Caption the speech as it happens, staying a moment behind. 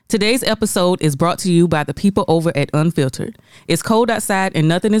Today's episode is brought to you by the people over at Unfiltered. It's cold outside and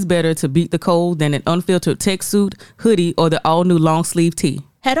nothing is better to beat the cold than an unfiltered tech suit, hoodie, or the all-new long-sleeve tee.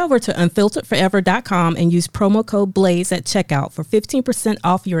 Head over to unfilteredforever.com and use promo code BLAZE at checkout for 15%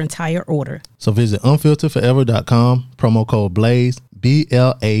 off your entire order. So visit unfilteredforever.com, promo code BLAZE,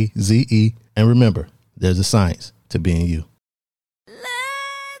 BLAZE, and remember, there's a science to being you.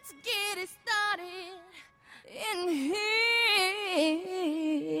 Let's get it started in here.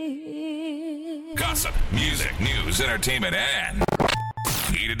 Gossip, music, news, entertainment, and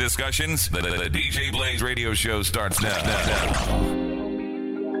heated discussions. The DJ Blaze radio show starts now.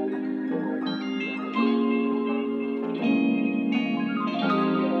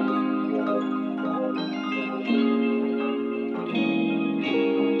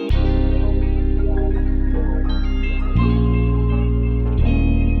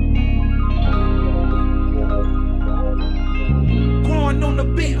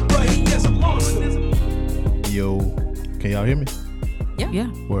 Yo, can y'all hear me?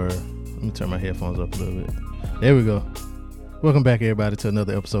 Yeah. Word. Let me turn my headphones up a little bit. There we go. Welcome back, everybody, to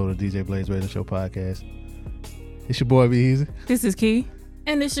another episode of DJ Blaze Radio Show podcast. It's your boy, Be Easy. This is Key.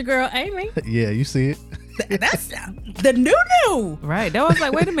 And it's your girl, Amy. Yeah, you see it. That's the new. Right. That was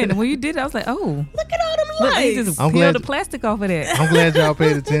like, wait a minute. When you did it, I was like, oh. Look at all them Look, they lights. just I'm peeled glad- the plastic off of that. I'm glad y'all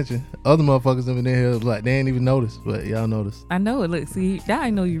paid attention. Other motherfuckers in there, like, they ain't even noticed, but y'all noticed. I know it. Look, see, now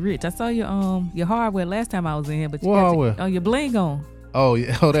I know you rich. I saw your hardware last time I was in here, but you What got hardware? your bling on. Oh,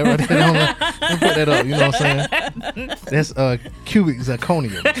 yeah. Oh, that right there. Let me put that up. You know what I'm saying? That's cubic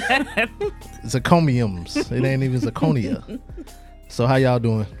zirconium. Zirconiums. It ain't even zirconia. So how y'all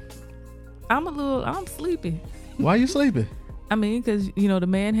doing? I'm sleepy. Why you sleeping? I mean, because, the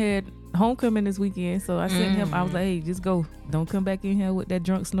man had homecoming this weekend, so I sent him, I was like, hey, just go. Don't come back in here with that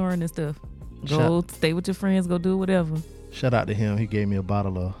drunk snoring and stuff. Go stay with your friends, go do whatever. Shout out to him. He gave me a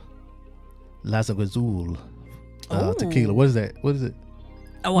bottle of Lazagazul tequila. What is that? What is it?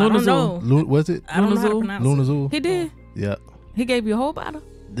 Oh, I don't know. Was it? I don't know how to pronounce it. Lunazul? He did. Yeah. He gave you a whole bottle?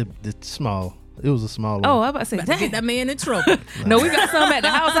 The small. It was a small one. Oh, I was about to say, About to get damn. that man in trouble. No, we got some at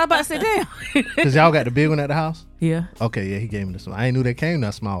the house. I was about to say, damn. Because y'all got the big one at the house? Yeah. Okay, yeah, he gave me the small. I ain't knew they came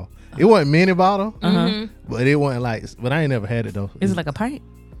that small. It wasn't mini bottle, but it wasn't like, but I ain't never had it though. Is it like a pint?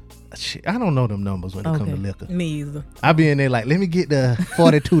 Shit, I don't know them numbers when it come to liquor. Me either. I be in there like, let me get the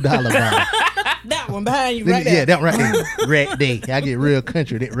 $42 bottle. That one behind you Let right me- there. Yeah, that right there. Rat day. I get real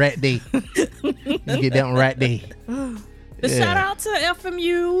country. That rat day. You get that one right day. The shout out to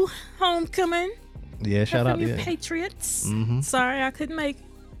FMU homecoming. Yeah, shout out to FMU you. Patriots. Mm-hmm. Sorry, I couldn't make.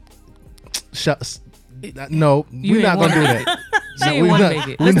 No, You we're not ain't gonna do want that. She didn't want to make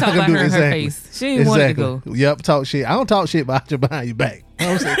it. Let's talk about her and her face. She didn't want to go. Yep, talk shit. I don't talk shit about you behind your back. You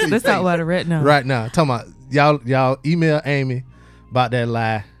know what I'm saying? To your Let's talk face. about it right now. Right now. Talking about y'all email Amy about that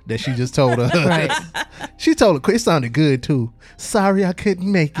lie that she just told her. Right. She told her, it sounded good too. Sorry I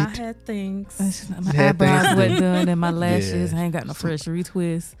couldn't make I it. had things. My Had things eyebrows to wasn't do. done and my lashes. Yeah. I ain't got no fresh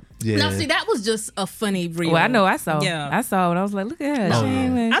retwist. Yeah. Now, see, that was just a funny reel. Well, I know I saw. Yeah. I saw it. I was like, look at her. Oh, She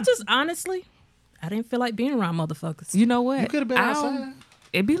ain't yeah. like- I just honestly, I didn't feel like being around motherfuckers. you know what? You could have been I don't- outside.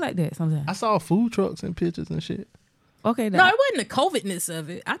 It be like that sometimes. I saw food trucks and pictures and shit. Okay, No, it wasn't the COVIDness of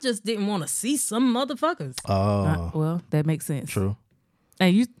it. I just didn't want to see some motherfuckers. Oh, well, that makes sense. true.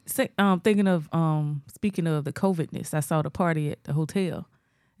 And you say, thinking of speaking of the COVIDness, I saw the party at the hotel.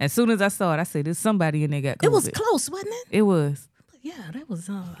 As soon as I saw it, I said, "There's somebody in there got COVID." It was close, wasn't it? It was. Yeah, that was.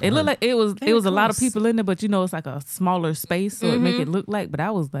 It looked like it was. Very It was a lot of close. people in there, but it's like a smaller space, so it make it look like. But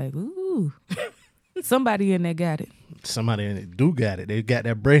I was like, ooh, somebody in there got it. Somebody in it do got it. They got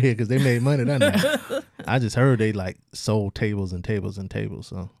that bread because they made money that night. I just heard they like sold tables and tables and tables.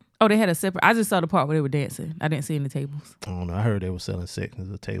 So Oh, they had a separate. I just saw the part where they were dancing. I didn't see any tables. I don't know. I heard they were selling sections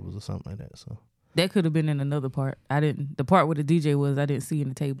of tables or something like that. So That could have been in another part. I didn't. The part where the DJ was, I didn't see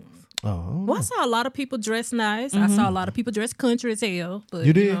any tables. oh, Well, I saw a lot of people dressed nice. I saw a lot of people dressed country as hell. But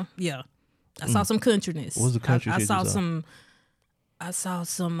You did? know, yeah, I saw some countryness. What's the country I shit you saw saw? some. I saw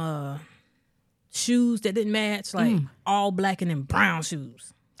some shoes that didn't match, like all black and then brown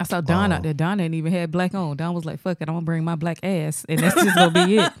shoes. I saw Don out there. Don didn't even have black on. Don was like, "Fuck it, I'm gonna bring my black ass, and that's just gonna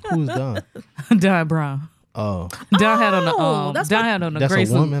be it." who's done? Don Brown. Oh, Don had on the that's Don my- had on the that's gray a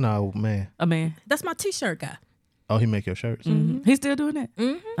suit. woman or a man? A man. That's my T-shirt guy. Oh, he make your shirts. He's still doing that.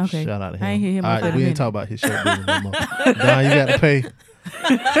 Mm-hmm. Okay. Shout out to him. I ain't hear him. All right, we ain't talk about his shirt business no more. Don, you got to pay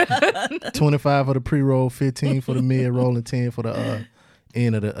 25 for the pre-roll, 15 for the mid-roll, and 10 for the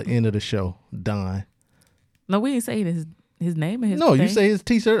end of the show. Don. No, we ain't saying his name and his No, you thing. say his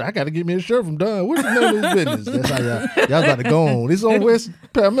T-shirt. I got to get me a shirt from Don. What's the name of his business? That's how y'all about to go on. It's on West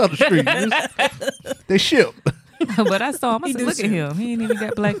Palmetto Street. They ship. But I saw him. I He said, do look shoot. at him. He ain't even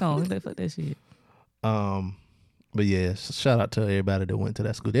got black on. He's like, fuck that shit. But yeah, shout out to everybody that went to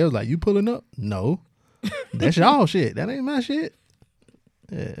that school. They was like, you pulling up? No. That's y'all shit. That ain't my shit.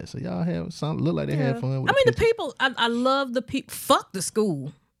 Yeah, so y'all have some look like they had fun with I mean, the pictures. people, I love the people. Fuck the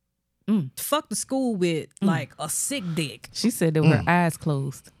school. Fuck the school with like a sick dick. She said that with her eyes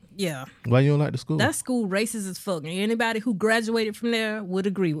closed. Yeah. Why you don't like the school? That school racist as fuck. And anybody who graduated from there would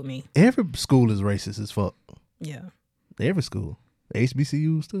agree with me. Every school is racist as fuck. Yeah. Every school.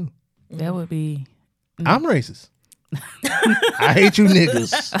 HBCUs too. That would be. I'm racist. I hate you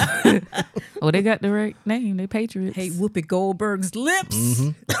niggas. Oh, they got the right name. They Patriots. Hate Whoopi Goldberg's lips.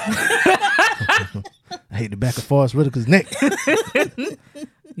 I hate the back of Forrest Whitaker's neck.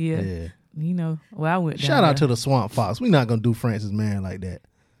 Yeah. Yeah. You know, well, I went down Shout out to there. the Swamp Fox. We're not gonna do Francis Marion like that.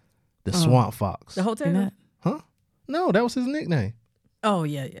 The Swamp Fox. The hotel? You know? Huh? No, that was his nickname. Oh,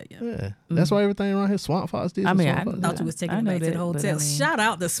 yeah. Yeah. That's why everything around here Swamp Fox did. I mean, Swamp I Fox. Thought you was taking I it know back to that, the but hotel. I mean- Shout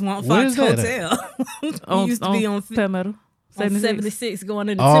out the Swamp Where Fox is that Hotel. It used to be on Palmetto. 76 going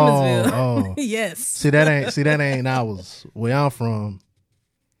into Oh, Timminsville. oh. Yes. See that ain't ours. Where I'm from,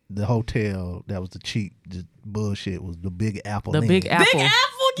 the hotel that was the cheap just bullshit was the Big Apple. The Inn. Big Apple. Big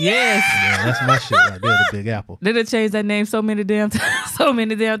Apple? Yes. Yeah, that's my shit right there, the Big Apple. They done changed that name so many damn times. So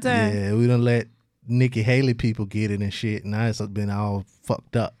many damn times. Yeah, we done let Nikki Haley people get it and shit, and now it's been all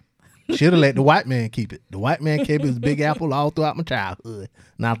fucked up. Should have let the white man keep it. The white man kept his Big Apple all throughout my childhood.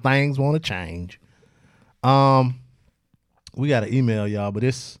 Now things want to change. We got an email, y'all, but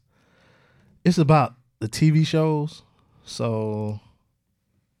it's about the TV shows. So,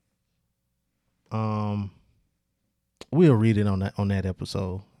 we'll read it on that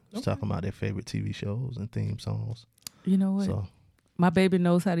episode. It's talking about their favorite TV shows and theme songs. You know what? So, My baby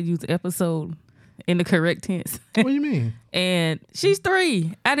knows how to use episode in the correct tense. what do you mean? And she's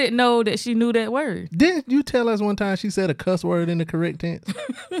 3. I didn't know that she knew that word. Didn't you tell us one time she said a cuss word in the correct tense?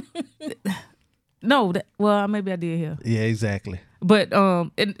 No, well, maybe I did hear. Yeah, exactly. But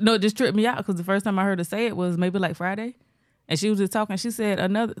it just tripped me out because the first time I heard her say it was maybe like Friday, and she was just talking. She said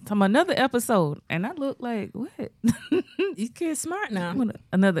another episode, and I looked like what? These kids smart now.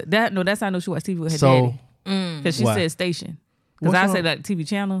 That's how I know she watched TV with her So, daddy because she why? said station. Because What's I wrong? say like TV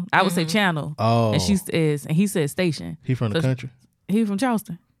channel, I would say channel. Oh. and he said station. he from the So- country? He from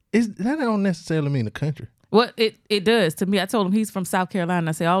Charleston. That don't necessarily mean the country. Well, it does to me. I told him he's from South Carolina.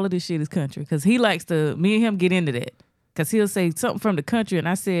 I say all of this shit is country because he likes to. Me and him get into that because he'll say something from the country, and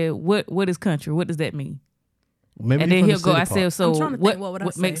I said, "What is country? What does that mean?" Maybe And he then from he'll the go. city I part. said, "So I'm trying to think, what? what would I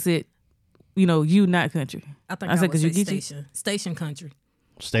What say? makes it, you not country?" I think I I, said, would 'cause say you get you- station. Station country.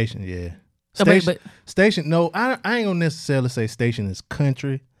 Station, yeah. So wait, Station, but- station. No, I ain't gonna necessarily say station is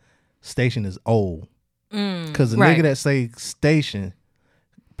country. Station is old. Because the Right. nigga that say station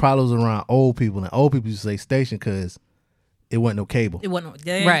probably was around old people, and old people used to say station because it wasn't no cable. It wasn't.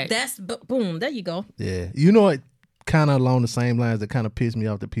 Yeah, Right. That's boom. There you go. Yeah, you know what? Kind of along the same lines that kind of piss me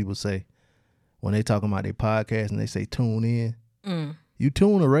off that people say when they talking about their podcast and they say tune in. You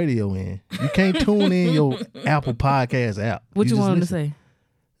tune a radio in. You can't tune in your Apple Podcast app. What you just want him to listen. say?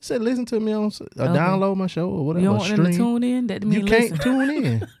 Said listen to me on download my show or whatever. You don't or want them to stream. tune in? That mean You listen. can't tune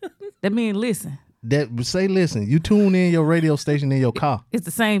in. That mean listen. That say listen. You tune in your radio station in your car. It's the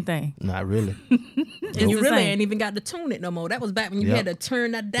same thing. Not really. And you the really same. ain't even got to tune it no more. That was back when you Yep. had to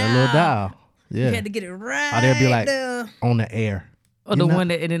turn that dial. That little dial. Yeah. You had to get it right. Or they'll be like there. on the air. Or You the know- one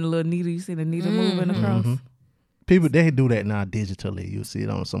that and then the little needle. You see the needle moving across. People they do that now digitally. You'll see it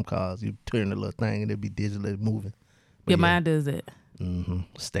on some cars. You turn the little thing and it'll be digitally moving. But Yeah, mine does that.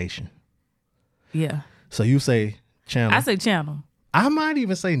 Station. Yeah, So you say channel. I say channel. I might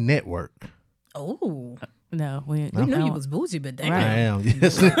even say network. Oh, No, we we knew no. you was bougie, but damn. Right. I am.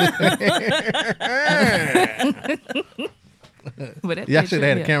 Yes. But that Yeah, I picture, should have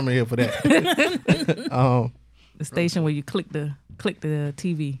had yeah. a camera here for that. The station where you click the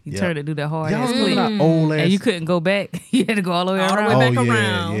TV, you Yeah. turn it, do that hard Y'all ass remember click, that old ass. and you couldn't go back. You had to go all the way All the around. way back oh yeah,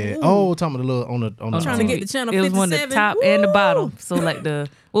 around. yeah. Ooh. Oh, talking about the little on the Trying to get the channel It was one of the 57. top and the Woo! bottom. So like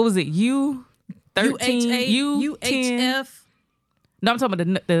what was it? U13, UHF. U10. No, I'm talking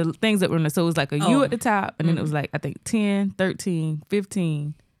about the things that were in there. So it was like a U Oh. at the top, and then it was like I think 10, 13,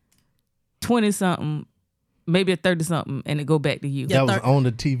 15, 20 something, maybe a 30 something, and it go back to U. that was thir- on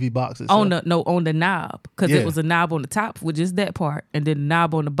the TV box itself. On the knob, because Yeah. it was a knob on the top with just that part, and then the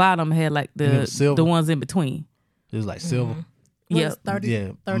knob on the bottom had like And it was silver. the ones in between. It was like silver. Yeah, Was 30,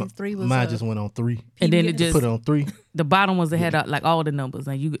 Yeah, 33 was mine just went on 3. and then it PBS. just Put it on 3. the bottom ones that had like all the numbers,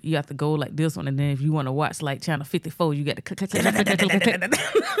 and you have to go like this one, and then if you want to watch like channel 54, you got to click, click, click, click, click, click, click,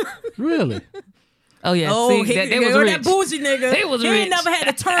 click. Really? Oh yeah. Oh, See, he, that was that rich. bougie nigga. He was He rich. ain't never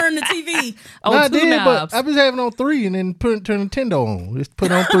had to turn the TV. Oh, I two did, knobs. but I was having on 3 and then turn Nintendo on. Just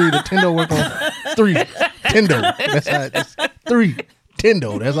put on 3. The Nintendo work on 3. Nintendo. That's how it's 3.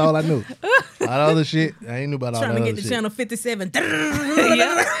 Nintendo. That's all I knew. All that other shit, I ain't knew about all that Trying to other get to shit. channel 57.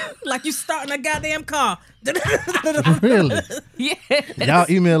 Yeah. Like you starting a goddamn car. Really? Yeah. Y'all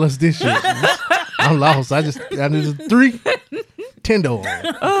email us this shit. I'm lost. I need 3 Nintendo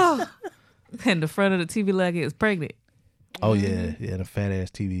on. And the front of the TV like it's pregnant. Oh yeah, the fat ass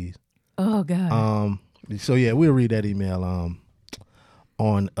TVs. Oh God. So yeah, we'll read that email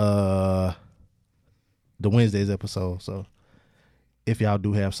on the Wednesday's episode. So if y'all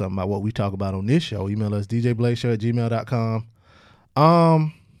do have something about what we talk about on this show, email us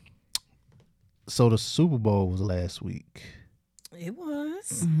djblazeshow@gmail.com. So the Super Bowl was last week. It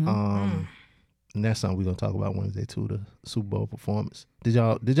was. And that's something we're gonna talk about Wednesday too, the Super Bowl performance. Did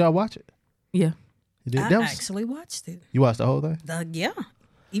y'all watch it? Yeah. You did? I actually watched it. You watched the whole thing? Yeah.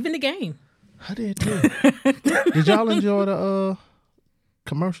 Even the game. I did too. Did y'all enjoy the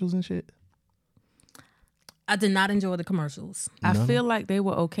commercials and shit? I did not enjoy the commercials. I feel like they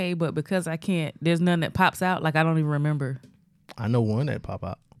were okay, but because there's none that pops out. Like I don't even remember I know one that pop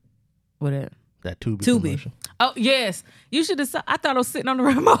out. what it. That Tubi commercial. Oh yes, you should have. I thought I was sitting on the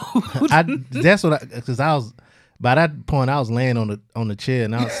remote. That's what because I was by that point I was laying on the chair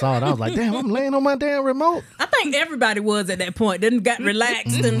and I saw it. I was like, damn, I'm laying on my damn remote. I think everybody was at that point. Then got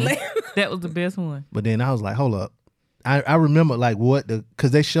relaxed and That was the best one. But then I was like, hold up. I remember like because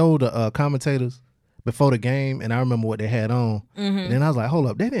they showed the commentators before the game and I remember what they had on. And then I was like, hold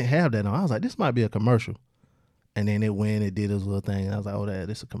up, they didn't have that on. I was like, this might be a commercial. And then it did his little thing. And I was like, oh,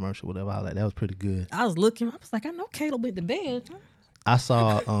 this is a commercial, whatever. I was like, that was pretty good. I was looking. I was like, I know Caleb went to bed. I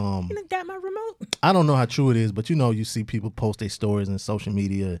saw, He done got my remote. I don't know how true it is, but you see people post their stories in social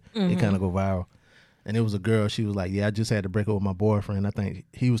media. It kind of go viral. And it was a girl. She was like, yeah, I just had to break up with my boyfriend. I think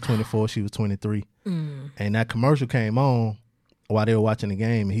he was 24. She was 23. And that commercial came on while they were watching the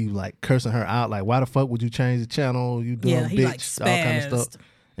game. And he was like cursing her out. Like, why the fuck would you change the channel? You dumb He bitch. like all kind of spazzed. stuff.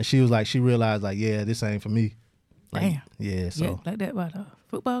 And she was like, she realized like, yeah, this ain't for me. Like, Damn. Yeah, so. Yeah, like that about a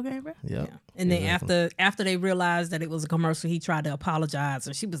football game, bro. Yep. And then Exactly. after they realized that it was a commercial, he tried to apologize,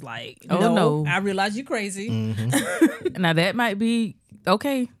 and she was like, Oh, no. I realize you crazy." Now that might be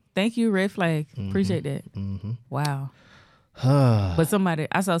okay. Thank you, red flag. Appreciate that. Wow. But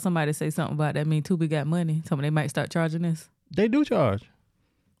I saw somebody say something about that. Tubi got money. Somebody might start charging this. They do charge.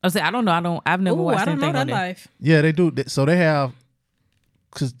 I say I don't know. I've never Ooh, watched I don't know anything that on that. life. Yeah, they do. So they have,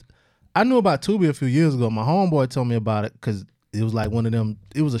 because I knew about Tubi a few years ago. My homeboy told me about it because it was like one of them,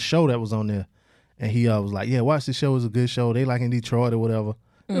 it was a show that was on there. And he was like, yeah, watch this show. It's a good show. They like in Detroit or whatever.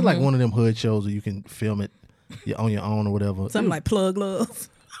 It's like one of them hood shows where you can film it on your own or whatever. Something like Plug Love.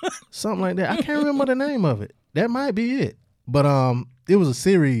 Something like that. I can't remember the name of it. That might be it. But it was a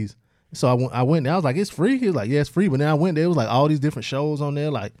series. So I went there. I was like, it's free? He was like, yeah, it's free. But then I went there. It was like all these different shows on there.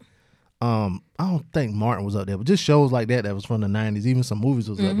 Like, I don't think Martin was up there, but just shows like that was from the 90s. Even some movies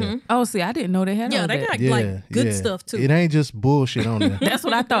was up there. Oh, see, I didn't know they had all They that. got like good stuff too. It ain't just bullshit on there. That's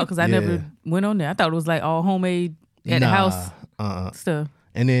what I thought because I never went on there. I thought it was like all homemade at the house stuff.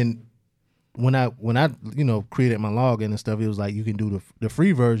 And then when I created my login and stuff, it was like you can do the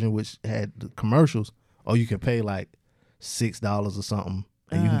free version, which had the commercials, or you can pay like $6 or something,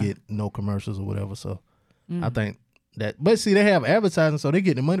 and you can get no commercials or whatever. So I think that, but see, they have advertising, so they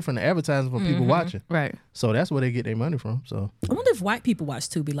get the money from the advertising from people watching. Right. So that's where they get their money from. So I wonder if white people watch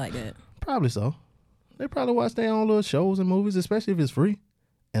Tubi like that. probably so. They probably watch their own little shows and movies, especially if it's free.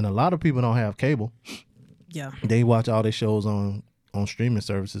 And a lot of people don't have cable. Yeah. They watch all their shows on streaming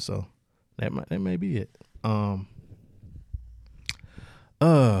services, so that may be it. But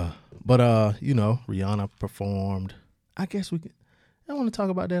Rihanna performed. I guess I want to talk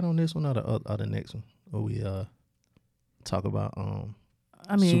about that on this one or the next one, where we talk about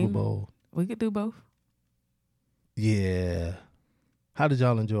Super Bowl. We could do both. Yeah. How did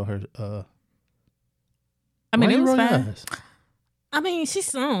y'all enjoy her? It was fine. She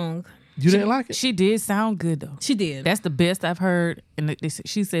sung. You didn't like it? She did sound good though. She did. That's the best I've heard. And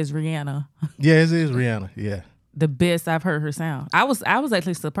she says Rihanna. Yeah, it is Rihanna. Yeah. The best I've heard her sound. I was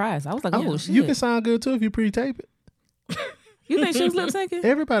actually surprised. I was like, oh shit. You can sound good too if you pre-tape it. You think she was lip syncing?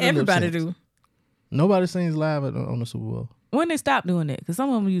 Everybody lip-syncs. do. Nobody sings live on the Super Bowl. When they stopped doing that? Because some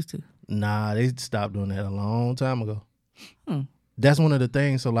of them used to. Nah, they stopped doing that a long time ago. That's one of the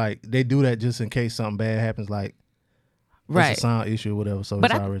things. So like they do that just in case something bad happens. Like Right. It's a sound issue or whatever. So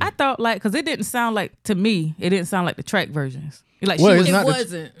But it's already. I thought like, because it didn't sound like, to me, it didn't sound like the track versions. Like well, she it's was, not.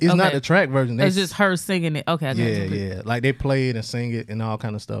 wasn't. It's not Okay. the track version. it's That's just her singing it. Okay, I got yeah, you. yeah. Like they play it and sing it and all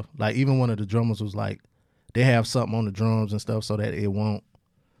kind of stuff. Like even one of the drummers was like, they have something on the drums and stuff so that it won't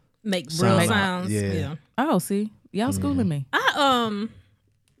Make real sound like- sounds. yeah. Yeah. Oh, see, y'all schooling me. I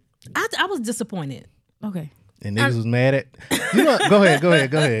was disappointed. Okay. And niggas was mad at. You know, go ahead.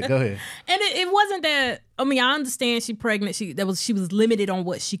 And it wasn't that. I mean, I understand she pregnant. She was limited on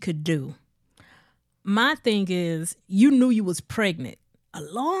what she could do. My thing is, you knew you was pregnant a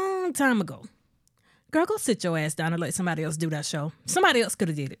long time ago. Girl, go sit your ass down and let somebody else do that show. Somebody else could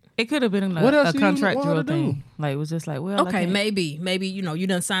have did it. It could have been What a else you want contractual to do? thing. Like it was just like, well, I Okay, can't- maybe you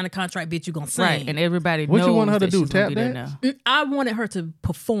done signed a contract, bitch. You gonna sing? right, and everybody What you knows want her to that do, she's gonna tap be there dance? now. I wanted her to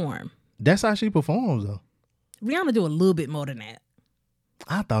perform. That's how she performs though. Rihanna do a little bit more than that.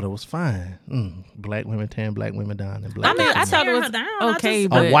 I thought it was fine. Black women tearing black women down and black. I mean, I women thought it tearing was her down. I okay, just-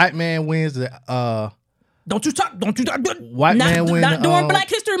 but a white man wins the Don't you talk? White not, man win not the, during Black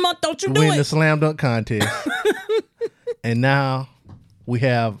History Month. Don't you do win the it? slam dunk contest. And now we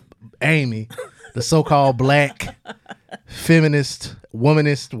have Amy, the so-called black feminist,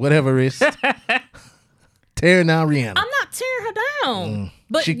 womanist, whatever it is, tearing down Rihanna. I'm not tearing her down,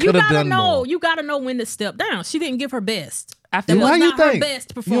 but She you coulda gotta done know. more. You gotta know when to step down. She didn't give her best. I That feel was Why you not her think?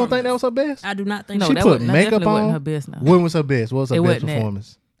 best You performance. don't think that was her best? I do not think No, so. She that put wasn't- that makeup definitely on. wasn't her best, no. When was her best? What was her It best wasn't that.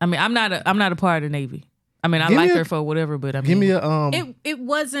 performance? I mean, I'm not a part of the Navy. I mean, I Give me like a- her for whatever, but I mean, Give me a It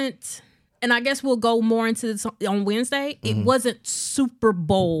wasn't, and I guess we'll go more into this on Wednesday. It wasn't Super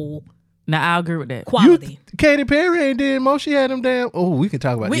Bowl now I agree with that. quality. Katy Perry ain't did most. She had them damn. Oh, we can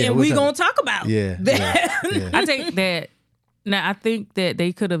talk about. we yeah, and we'll we talk- gonna talk about Yeah, that. yeah. I think that now I think that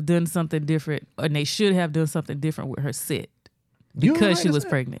they could have done something different, and they should have done something different with her set You don't because like she the was set?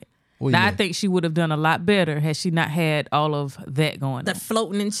 pregnant. What you Now I mean? think she would have done a lot better had she not had all of that going The on.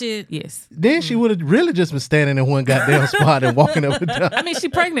 floating and shit. Yes, Then she would have really just been standing in one goddamn spot and walking up and down. I mean she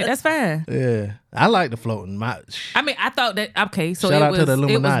pregnant. That's fine. Yeah, I like the floating. I mean, I thought that okay, so Shout it out was to the it was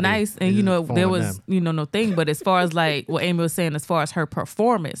Illuminati. nice, and They you just know there formed was them. no thing. But as far as like what Amy was saying, as far as her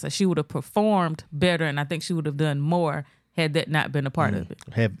performance, she would have performed better, and I think she would have done more had that not been a part of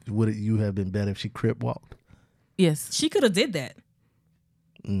it. Would you have been better if she crip walked? Yes, She could have did that.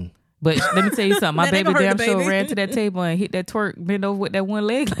 but let me tell you something. My That ain't baby gonna hurt damn the sure baby. ran to that table and hit that twerk, bend over with that one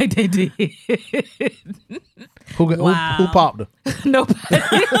leg like they did. Who popped her? Nobody.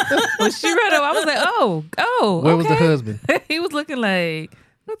 When she ran up, I was like, oh. Where was the okay. husband? He was looking like,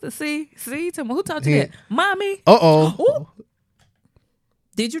 what the see? Tell me who taught you He- that? Mommy. Uh-oh.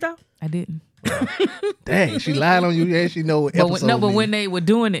 Did you though? I didn't. Dang, she lied on you. Yeah, she know what But episode when, it is. when they were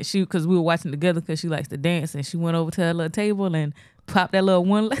doing it, because we were watching together because she likes to dance, and she went over to her little table and popped that little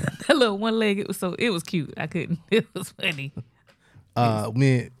one leg. It was cute. I couldn't. It was funny.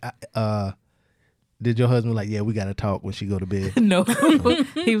 Did your husband like, yeah, we got to talk when she go to bed? No,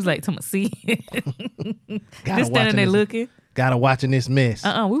 he was like, see, Gotta just standing there this, looking. Gotta watching this mess.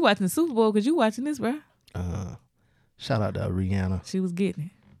 We watching the Super Bowl because you watching this, bro. Shout out to Rihanna. She was getting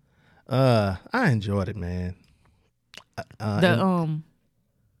it. I enjoyed it, man.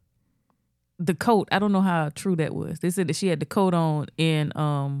 The coat, I don't know how true that was. They said that she had the coat on in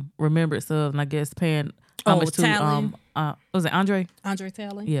remembrance of, and I guess paying homage to Talley. was it Andre? Andre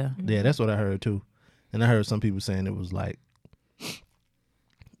Talley. Yeah. Yeah, that's what I heard too. And I heard some people saying it was like,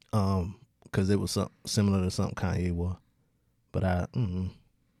 because it was similar to something Kanye wore. But I don't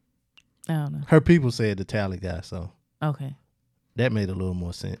know. her people said the Tally guy, so Okay. that made a little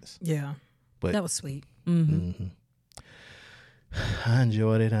more sense. Yeah. But That was sweet. Mm-hmm. I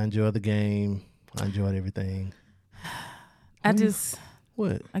enjoyed it. I enjoyed the game. I enjoyed everything. I guess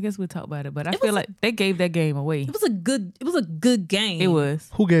we'll talk about it, but I feel like they gave that game away. It was a good game. It was.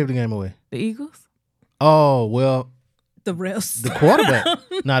 Who gave the game away? The Eagles? Oh, well, The rest. the quarterback.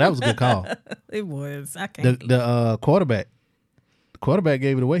 No, that was a good call. It was. I can't. The quarterback. The quarterback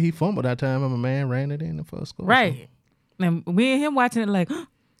gave it away. He fumbled that time, and my man ran it in the first score. Right. And me and him watching it like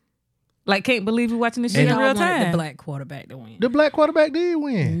can't believe we watching this shit in Y'all real wanted time. the black quarterback to win. The black quarterback did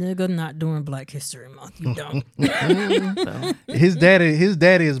win. Nigga not doing Black History Month. You don't. His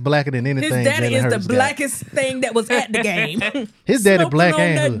daddy is blacker than anything. His daddy Jalen is the Hurts got. blackest thing that was at the game. His daddy Smoking black on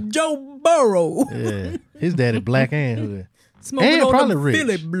and that hood. Joe Burrow. Yeah, his daddy black and hood. Smoking And on probably the rich.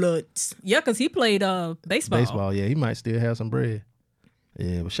 Philly Bloods. Yeah, because he played baseball. Baseball, yeah, he might still have some bread.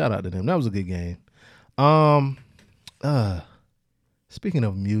 Yeah, but shout out to them. That was a good game. Speaking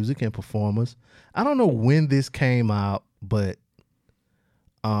of music and performers, I don't know when this came out, but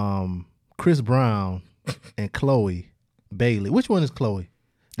Chris Brown and Chloe Bailey. Which one is Chloe?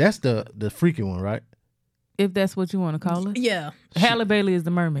 That's the freaky one, right? If that's what you want to call her. Yeah. Halle Bailey is the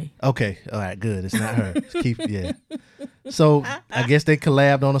mermaid. Okay, all right, good. It's not her. Yeah. So I guess they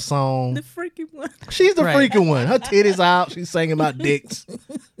collabed on a song. The freaky one. She's the Right. freaking one. Her titties out. She's singing about dicks.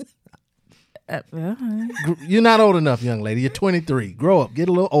 You're not old enough, young lady. You're 23. Grow up. Get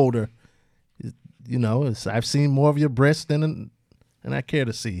a little older. You know, I've seen more of your breasts than I care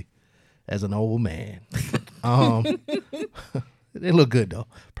to see as an old man. They look good though,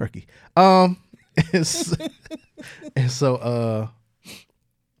 perky. And so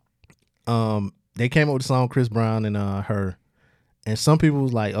they came up with the song Chris Brown and her, and some people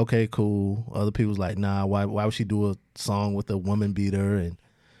was like, okay, cool. Other people was like, nah, why would she do a song with a woman beater and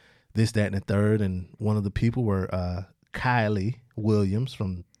this, that, and the third? And one of the people were Kylie Williams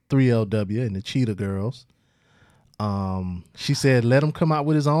from 3LW and the Cheetah Girls. She said, let him come out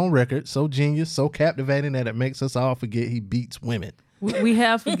with his own record, so genius, so captivating that it makes us all forget he beats women. We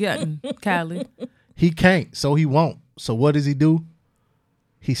have forgotten, Kylie. He can't, so he won't. So what does he do?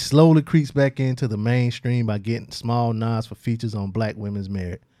 He slowly creeps back into the mainstream by getting small nods for features on Black Women's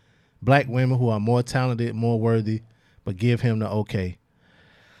Merit. Black women who are more talented, more worthy, but give him the okay.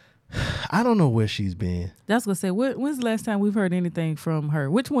 I don't know where she's been. That's gonna say. When's the last time we've heard anything from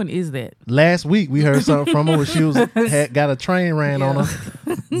her? Which one is that? Last week we heard something from her where she had got a train ran on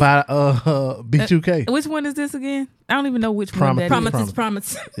her by B2K. Which one is this again? I don't even know which Promise. one that is.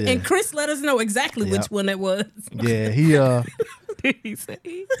 Promise. Yeah. And Chris let us know exactly which one it was. Yeah, he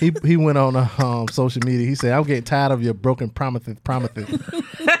he went on social media. He said, "I'm getting tired of your broken promises."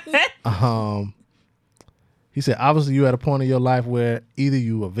 He said, obviously you at a point in your life where either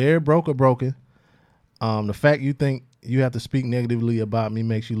you are very broke or broken. The fact you think you have to speak negatively about me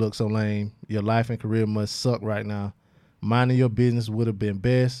makes you look so lame. Your life and career must suck right now. Minding your business would have been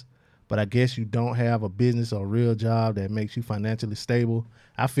best, but I guess you don't have a business or real job that makes you financially stable.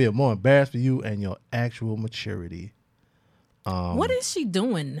 I feel more embarrassed for you and your actual maturity. What is she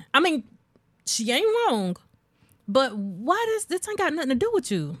doing? I mean, she ain't wrong, but why does this ain't got nothing to do with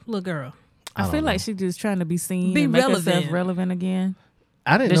you, little girl? I feel like she's just trying to be seen, Be and make relevant. herself relevant again.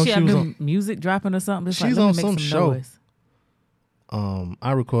 I didn't Does know she she have was new on. music dropping or something? Just She's let me on make some show. noise.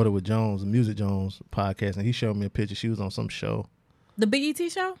 I recorded with Jones, Music Jones podcast, and he showed me a picture. She was on some show. The BET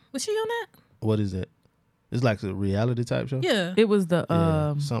show? Was she on that? What is it? It's like a reality type show. Yeah. It was the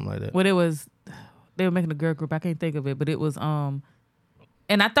Yeah, something like that. Well, it was. They were making a girl group. I can't think of it, but it was and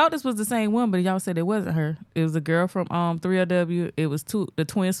I thought this was the same one, but y'all said it wasn't her. It was a girl from 3LW. It was the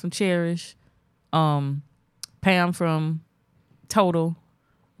twins from Cherish, Pam from Total,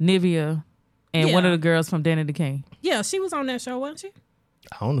 Nivea, and one of the girls from Danny the King. Yeah, she was on that show, wasn't she?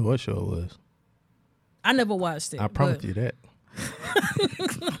 I don't know what show it was. I never watched it. I promise you that.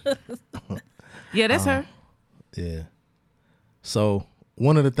 Yeah, that's her. Yeah. So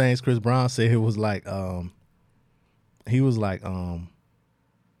one of the things Chris Brown said was like, he was like,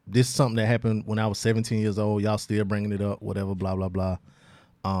 this is something that happened when I was 17 years old. Y'all still bringing it up, whatever, blah, blah, blah.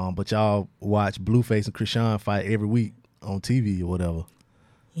 But y'all watch Blueface and Krishan fight every week on TV or whatever.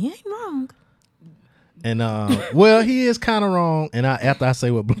 He ain't wrong. And well, he is kind of wrong. And after I say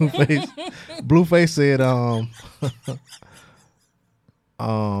what Blueface said,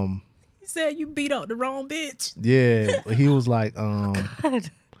 He said you beat up the wrong bitch. yeah, he was like,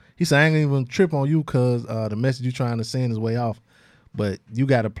 he said, I ain't even trip on you because the message you trying to send is way off. But you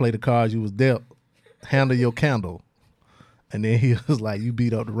got to play the cards you was dealt. Handle your candle. And then he was like, you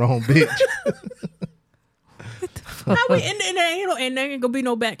beat up the wrong bitch. And there ain't gonna be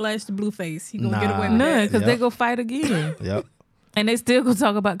no backlash to Blueface. He gonna get away with None, that. because they go fight again. Yep. And they still gonna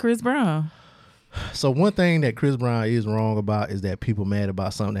talk about Chris Brown. So one thing that Chris Brown is wrong about is that people mad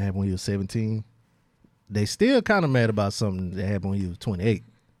about something that happened when he was 17. They still kind of mad about something that happened when he was 28.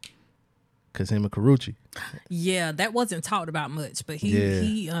 Because him and Karrueche. Yeah, that wasn't talked about much, but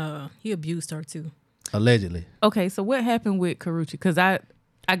he abused her too. Allegedly. Okay, so what happened with Karrueche? Because I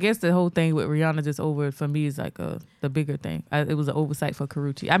guess the whole thing with Rihanna just over for me is like the bigger thing. It was an oversight for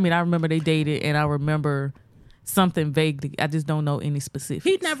Karrueche. I mean, I remember they dated, and I remember something vaguely. I just don't know any specifics.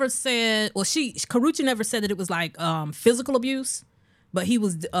 He never said, well, Karrueche never said that it was like physical abuse, but he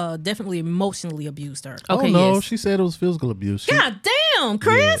was definitely emotionally abused her. Okay, oh, no, yes. she said it was physical abuse. God damn,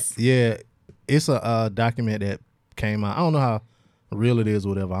 Chris. Yeah, it's a document that came out. I don't know how real it is or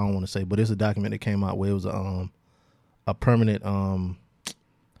whatever. I don't want to say, but it's a document that came out where it was a permanent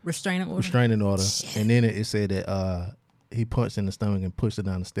restraining order. Shit. And then it said that he punched in the stomach and pushed her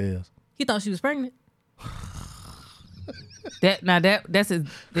down the stairs. He thought she was pregnant. That's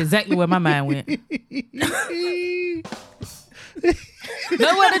exactly where my mind went. No,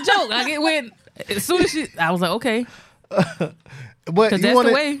 what a joke. Like it went as soon as I was like, okay, But because that's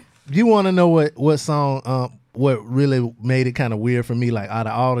the way. You want to know what song? What really made it kind of weird for me? Like out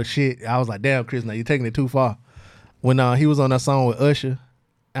of all the shit, I was like, "Damn, Chris, now you're taking it too far." When he was on that song with Usher,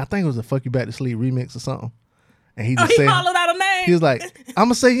 I think it was a "Fuck You Back to Sleep" remix or something, and he just he said, hollowed out a name. he was like, "I'm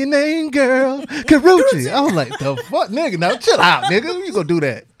gonna say your name, girl, Karuchi." I was like, "The fuck, nigga? Now chill out, nigga. You gonna do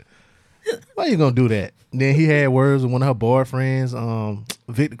that? Why you gonna do that?" Then he had words with one of her boyfriends,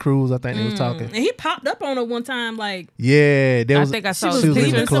 Victor Cruz. I think they was talking. And he popped up on her one time, like Yeah, there I was. think I she saw was she was in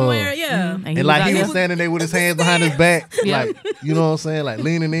leaving the club. somewhere. Yeah. And like out he there. was standing there with his hands behind his back, Yeah. like, you know what I'm saying, like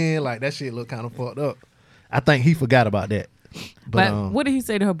leaning in, like that shit looked kind of fucked up. I think he forgot about that. But what did he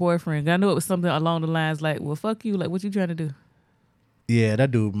say to her boyfriend? I knew it was something along the lines like, "Well, fuck you. Like, what you trying to do?" Yeah,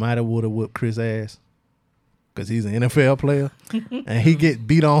 that dude might have would have whooped Chris' ass because he's an NFL player and he get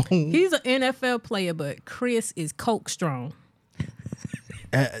beat on. He's an NFL player, but Chris is coke strong.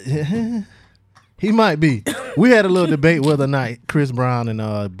 He might be. We had a little debate whether or not Chris Brown and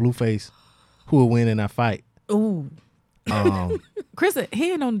Blueface who will win in that fight. Ooh. Chris,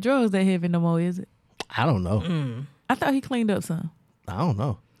 he ain't on drugs that heavy no more, is it? I don't know. I thought he cleaned up some. I don't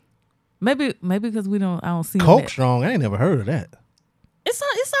know. Maybe because I don't see him Coke that- strong. I ain't never heard of that. It's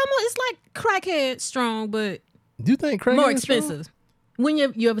almost it's like crackhead strong, but Do you think crack more is strong? expensive. When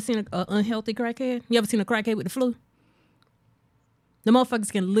you ever seen an unhealthy crackhead? You ever seen a crackhead with the flu? The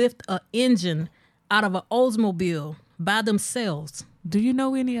motherfuckers can lift an engine out of an Oldsmobile by themselves. Do you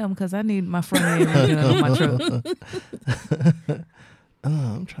know any of them? Because I need my front end redone on my truck.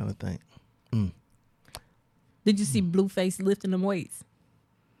 I'm trying to think. Did you see Blueface lifting them weights?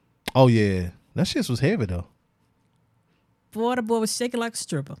 Oh yeah, that shit was heavy though. Boy, the boy was shaking like a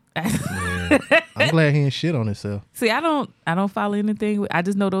stripper. I'm glad he ain't shit on himself. See, I don't follow anything. I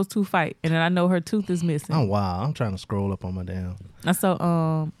just know those two fight, and then I know her tooth is missing. I'm wild. I'm trying to scroll up on my damn. I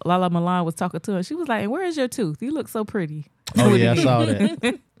saw Lala Milan was talking to her. She was like, "Where is your tooth? You look so pretty." Oh yeah, I saw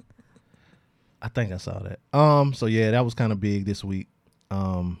that. I think I saw that. So yeah, that was kind of big this week.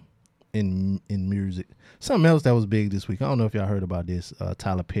 In music. Something else that was big this week. I don't know if y'all heard about this.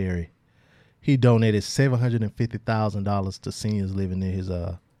 Tyler Perry. He donated $750,000 to seniors living near his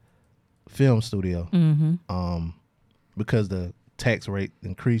film studio. Because the tax rate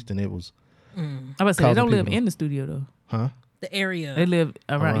increased and it was I was say they Causing don't live people- in the studio though. huh? The area. They live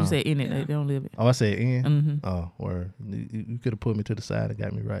around. You Around. said in it. They don't live it. Oh, I said in. Oh, or you could have put me to the side and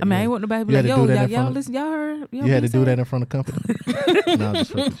got me right. I mean, I You ain't want nobody to be you like, had to "Yo, do that in y'all front of- listen, y'all heard." You had to do that in front of company. No, I'm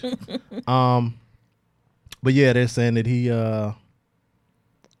just fucking with you. But yeah, they're saying that he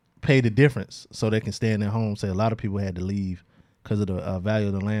paid the difference so they can stay in their home. Say a lot of people had to leave because of the value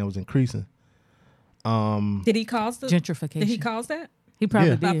of the land was increasing. Did he cause the Gentrification. Did he cause that? He probably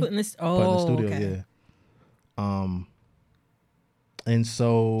Yeah. By did. putting this Part of oh the studio, okay. yeah. And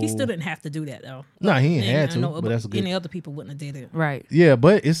so He still didn't have to do that though. No, he ain't Yeah, had I to, know, but that's good. Any other people wouldn't have did it. Right. Yeah,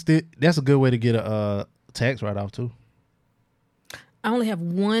 but it's still that's a good way to get a tax write off too. I only have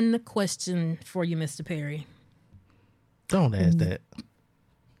one question for you, Mr. Perry. Don't ask that.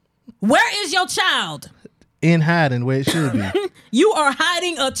 Where is your child? In hiding where it should be. You are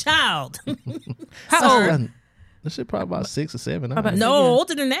hiding a child. How old? This shit probably about 6 or 7. about- No, Yeah.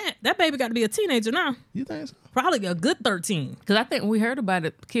 older than that. That baby got to be a teenager now. You think so? Probably a good 13. Because I think when we heard about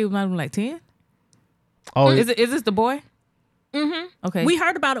it, the kid might have been like 10. Oh, Is this the boy? Mm-hmm. Okay. We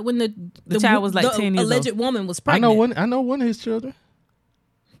heard about it when the child was like 10 years alleged old. woman was I pregnant. know one of his children.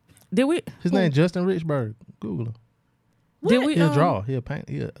 Did we? His name Justin Richburg. Google him. Did we? He a drawer. He a paint.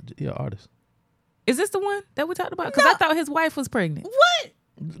 He a artist. Is this the one that we talked about? Because I thought his wife was pregnant. What?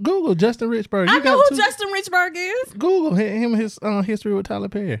 Google Justin Richburg. I You know got who two- Justin Richburg is. Google him his history with Tyler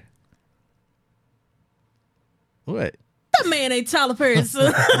Perry. What? That man ain't Tyler Perry's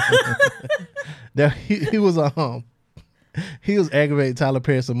son. That he was he was aggravating Tyler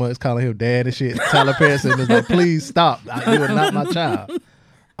Perry so much, calling him dad and shit. Tyler Perry said, "Was like, please stop. You are not my child."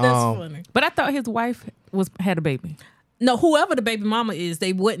 That's funny. But I thought his wife had a baby. No, whoever the baby mama is,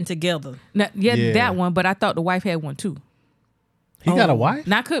 they wasn't together. Now, Yeah. that one. But I thought the wife had one too. He got a wife.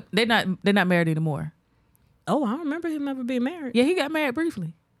 Not could they're not married anymore. Oh, I don't remember him ever being married. Yeah, he got married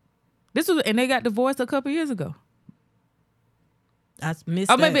briefly. And they got divorced a couple years ago. I missed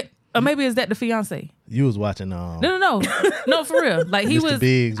Or that. maybe is that the fiance? You was watching No, for real. Like he Mr. was.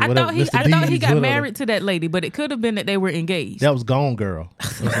 Biggs, I whatever, thought he Mr. got Deeds, married whatever. to that lady, but it could have been that they were engaged. That was Gone Girl.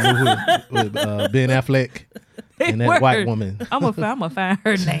 with Ben Affleck and that white woman. I'm gonna find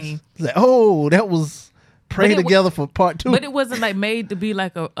her name. It's like, oh, that was Pray But it wa- Together for part 2. But it wasn't like made to be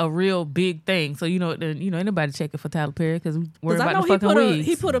like a real big thing. So anybody checking for Tyler Perry because we worry Because I about know the fucking wigs.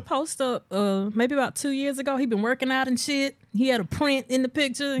 he put a post up maybe about 2 years ago. He been working out and shit. He had a print in the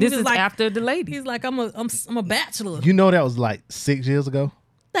picture. This he was is like, after the lady. he's like, I'm a bachelor. You know that was like 6 years ago.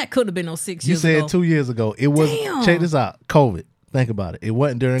 That could have been on 6 You years said ago. 2 years ago. It was. Damn. Check this out. COVID. Think about it. It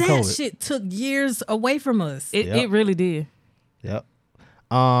wasn't during That COVID. shit took years away from us. It really did. Yep.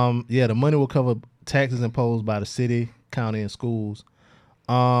 Yeah, the money will cover taxes imposed by the city, county, and schools.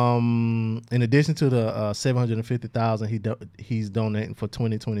 In addition to the $750,000 he's donating for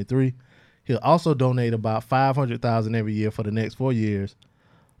 2023, he'll also donate about $500,000 every year for the next 4 years.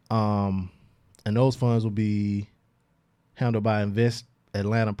 And those funds will be handled by Invest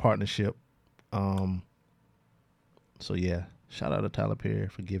Atlanta Partnership. So yeah, shout out to Tyler Perry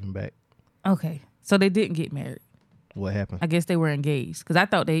for giving back. Okay. So they didn't get married. What happened? I guess they were engaged. Because I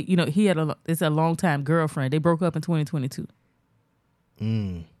thought they, he had it's a long time girlfriend. They broke up in 2022.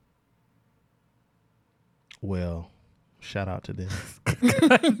 Well, shout out to them.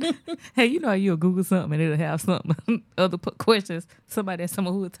 Hey, you know how you'll Google something and it'll have something, other questions. Somebody asked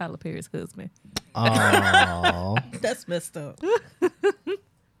someone who was Tyler Perry's husband. Oh, That's messed up.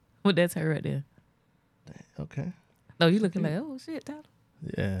 Well, that's her right there. okay. No, you looking like, oh, shit, Tyler.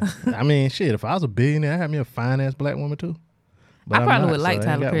 Yeah. I mean, shit, if I was a billionaire, I'd have me a fine-ass black woman, too. But I I'm probably not, would so like I ain't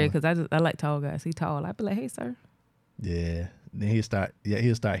Tyler got Perry one. because I like tall guys. He tall. I'd be like, hey, sir. Yeah. Then he'll start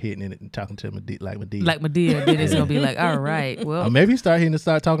hitting it and talking to him like Medea. Like Medea. Then it's going to be like, all right, well. Or maybe he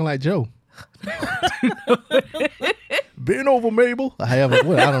start talking like Joe. Bend over, Mabel. I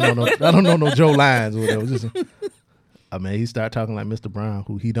don't know no Joe lines or whatever. Just, I mean, he start talking like Mr. Brown,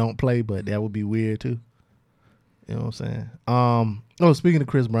 who he don't play, but that would be weird too. You know what I'm saying? Speaking of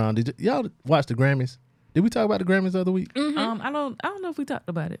Chris Brown, did y'all watch the Grammys? Did we talk about the Grammys the other week? I don't know if we talked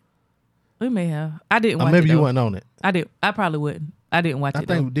about it. We may have. I didn't watch it. Maybe you though. weren't on it. I probably wouldn't. I didn't watch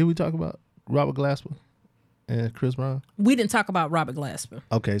it. Did we talk about Robert Glasper and Chris Brown? We didn't talk about Robert Glasper.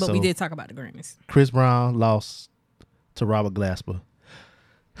 Okay, but so we did talk about the Grammys. Chris Brown lost to Robert Glasper.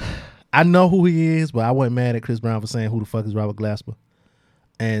 I know who he is, but I wasn't mad at Chris Brown for saying who the fuck is Robert Glasper.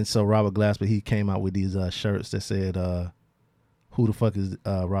 And so Robert Glasper, he came out with these shirts that said, who the fuck is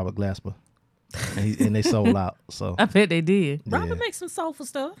Robert Glasper? And they sold out. So I bet they did. Robert makes some soulful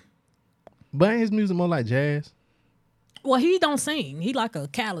stuff. But ain't his music more like jazz? Well, he don't sing. He like a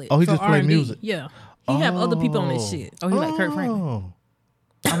Khaled. Oh, he for just play R&B. music. Yeah. He have other people on his shit. Oh, he like Kurt Franklin.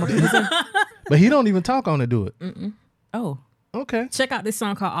 But he don't even talk on it, do it. Oh. Okay. Check out this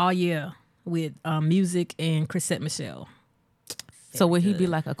song called All Yeah with Music and Chrisette Michele. So would he be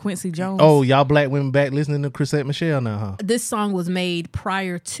like a Quincy Jones? Oh, y'all black women back listening to Chrisette Michele now, huh? This song was made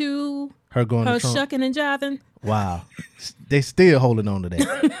prior to Her going her to Trump. shucking and jiving. Wow. They still holding on to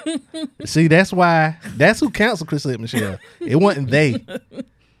that. See, that's who canceled Chrisette Michele. It wasn't they.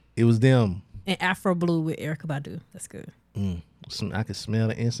 It was them. And Afro Blue with Erykah Badu. That's good. I can smell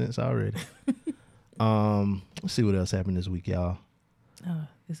the incense already. Let's see what else happened this week, y'all. Oh,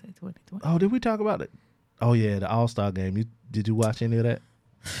 it's like 2020. Oh, did we talk about it? Oh yeah, the All-Star game. Did you watch any of that?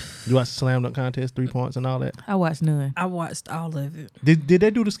 You watched the slam dunk contest, 3 points and all that? I watched none. I watched all of it. Did they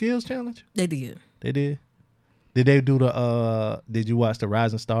do the skills challenge? They did. They did. Did they do the did you watch the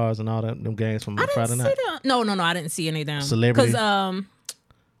Rising Stars and all that them games from Friday night? No, I didn't see any of them. Celebrity. Because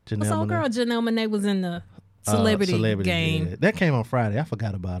what's Janelle old girl Monáe? Janelle Monáe was in the celebrity game. Yeah. That came on Friday. I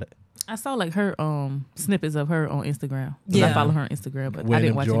forgot about it. I saw like her snippets of her on Instagram. Yeah. I follow her on Instagram, but I Wearing didn't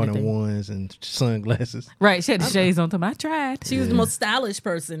them watch Jordan anything. 1s and sunglasses. Right, she had the shades on. I tried. She was the most stylish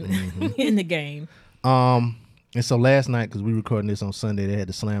person in the game. And so last night, because we recording this on Sunday, they had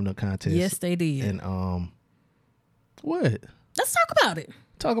the slam dunk contest. Yes, they did. And what? Let's talk about it.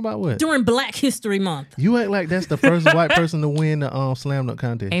 Talk about what? During Black History Month. You act like that's the first white person to win the slam dunk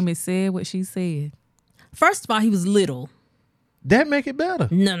contest. Amy said what she said. First of all, he was little. That make it better.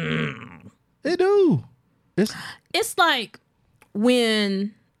 No. It do. It's like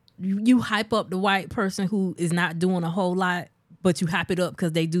when you hype up the white person who is not doing a whole lot, but you hype it up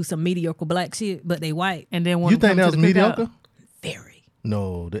because they do some mediocre black shit, but they white. And then when You think that was mediocre? Very.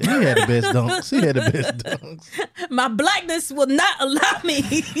 No, he had the best dunks. He had the best dunks. My blackness will not allow me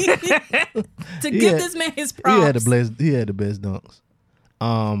to give this man his props. He had the best dunks.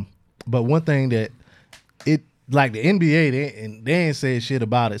 But one thing that like the NBA, they ain't said shit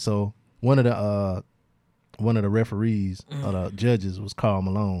about it. So one of the referees or the judges was Karl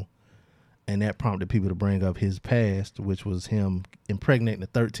Malone, and that prompted people to bring up his past, which was him impregnating a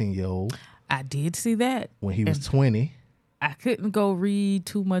 13-year-old I did see that when he was 20. I couldn't go read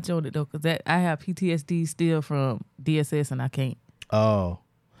too much on it though, because I have PTSD still from DSS, and I can't. Oh,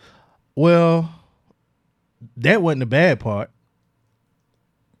 well, that wasn't the bad part.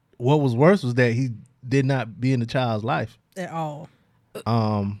 What was worse was that he did not be in the child's life At all.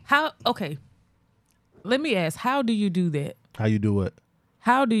 How? Okay, let me ask. How do you do that? How you do it?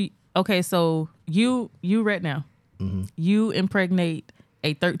 How do you? Okay, so you right now, you impregnate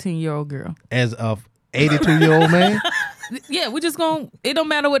a 13-year-old girl? As a 82-year-old man? Yeah, we just gonna. It don't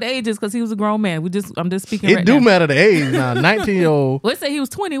matter what the age is because he was a grown man. I'm just speaking. It right do now. matter the age now. 19-year-old. Let's say he was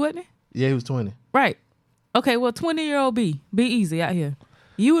 20, wasn't he? Yeah, he was 20. Right. Okay. Well, 20-year-old be easy out here.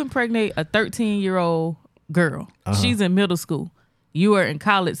 You impregnate a 13-year-old girl. She's in middle school. You are in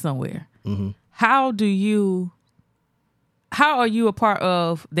college somewhere. Mm-hmm. How are you a part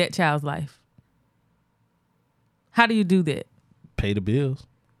of that child's life? How do you do that? Pay the bills.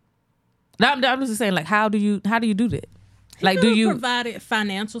 I'm just saying, like, how do you do that? Like, He do could've you? provided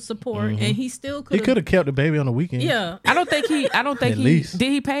financial support, and he still He could could have kept the baby on the weekend. Yeah. I don't think At least.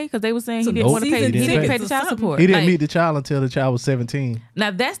 did he pay because they were saying he So didn't want to pay. season He didn't pay tickets the or child something. support. He didn't Like, meet the child until the child was 17. now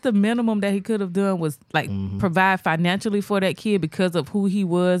that's the minimum that he could have done was like provide financially for that kid because of who he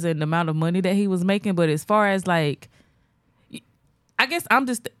was and the amount of money that he was making. But as far as like, I guess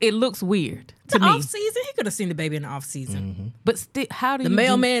it looks weird to the me. off season. He could have seen the baby in the off season. But still, how do The you?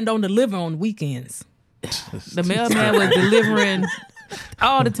 mailman don't deliver on weekends. The mailman was delivering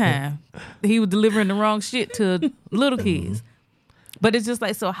all the time. He was delivering the wrong shit to little kids. But it's just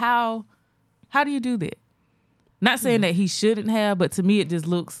like, so how do you do that? Not saying that he shouldn't have, but to me it just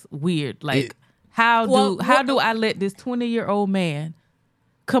looks weird. Like how do I let this 20-year-old man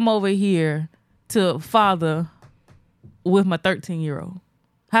come over here to father with my 13-year-old?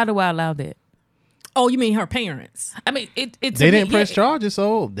 How do I allow that? Oh, you mean her parents? I mean, they Didn't press charges,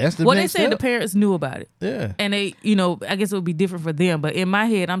 so that's the Well, they next said the step. parents knew about it. Yeah. And they, I guess it would be different for them. But in my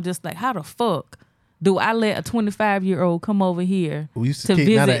head, I'm just like, how the fuck do I let a 25-year-old come over here We used to to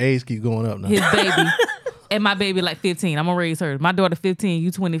keep, now the visit age keep going up now. his baby? And my baby like 15. I'm gonna raise her. My daughter 15,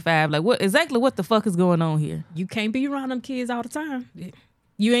 you 25. Like what the fuck is going on here? You can't be around them kids all the time.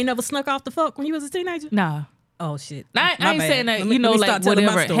 You ain't never snuck off the fuck when you was a teenager? Nah. Oh shit. I My ain't bad. saying that, Let me like start telling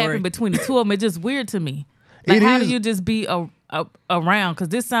my whatever story. happened between the two of them, it's just weird to me. Like It how is. do you just be around? Because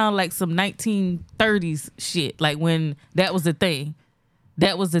this sounds like some 1930s shit. Like when that was the thing.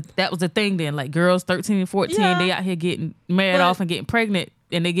 That was the thing then. Like girls 13 and 14, Yeah. they out here getting married But- off and getting pregnant,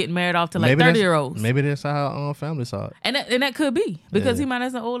 and they getting married off to like Maybe that's- 30-year-olds. Maybe that's how our family saw it. And that could be because he might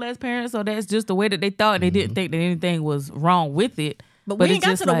have some old ass parents, so that's just the way that they thought, and they didn't think that anything was wrong with it. But we it's ain't got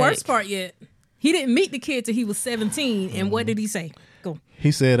just to the like- worst part yet. He didn't meet the kid till he was 17. And what did he say? Go.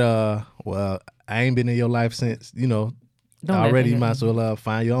 He said, well, I ain't been in your life since, Don't let already that you might happen. as well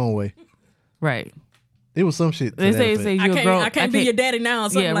find your own way. Right? It was some shit. to They that say effect. you're grown. I can't be your daddy now or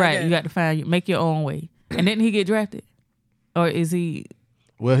something Yeah, like right. that. You got to make your own way. And didn't he get drafted, or is he?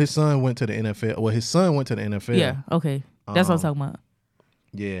 Well, his son went to the NFL. Well, his son went to the NFL. Yeah. Okay. That's what I'm talking about.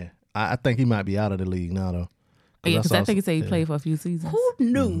 Yeah. I think he might be out of the league now, though. Yeah, because I think he said he yeah. played for a few seasons. Who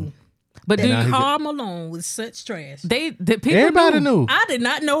knew But do now you, he Karl Malone was such trash? the people Everybody knew. I did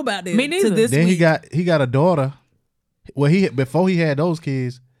not know about this. Me neither. To this Then week. he got a daughter. Well, before he had those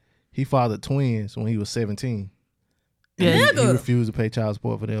kids, he fathered twins when he was 17. Yeah. He Nigga. refused to pay child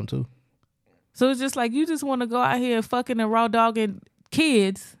support for them too. So it's just like you just want to go out here and fucking and raw dogging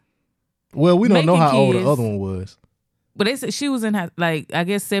kids. Well, we don't know Making how old the kids. other one was. But they said she was in I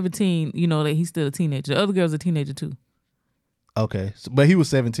guess 17. Like he's still a teenager. The other girl's a teenager too. Okay, but he was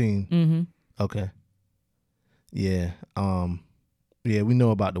 17. Mm-hmm. Okay. Yeah. Yeah, we know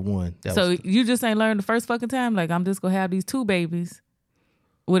about the one. So you just ain't learned the first fucking time. Like I'm just gonna have these two babies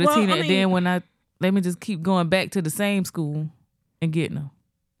with a Well, I teenager. mean- Then when let me just keep going back to the same school and getting them.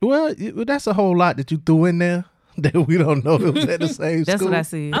 well, that's a whole lot that you threw in there that we don't know it was at the same That's school. what I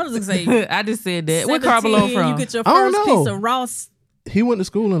said. I was gonna say. I just said that. Where Karl 17, Malone from? You get your I don't first know. piece of Ross. He went to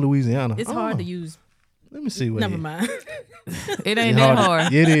school in Louisiana. It's hard to use. Let me see what. Never mind. It ain't that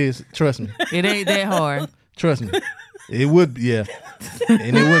hard. It is. Trust me. It ain't that hard. Trust me. It would. Yeah.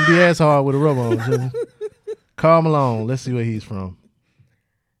 And it wouldn't be as hard with a rubber on. Trust me. Karl Malone. Let's see where he's from.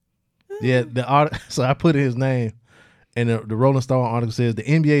 Yeah. So I put in his name, and the Rolling Stone article says the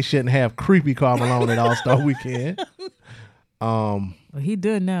NBA shouldn't have creepy Karl Malone at All-Star Weekend. Well, he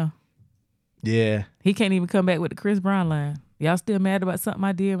done now. Yeah. He can't even come back with the Chris Brown line. Y'all still mad about something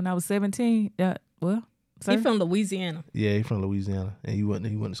I did when I was 17? Well, sir. He from Louisiana. Yeah, he from Louisiana, and he went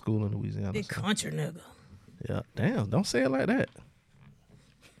to school in Louisiana. Big so. country nigga. Yeah, damn, don't say it like that.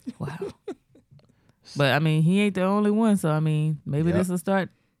 Wow. But I mean, he ain't the only one. So I mean, maybe Yep. this will start.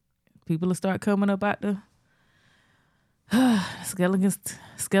 People will start coming up out the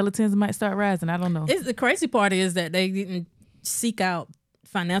skeletons might start rising. I don't know. The crazy part is that they didn't seek out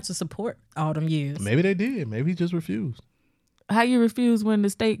financial support all them years. Maybe they did. Maybe he just refused. How you refuse when the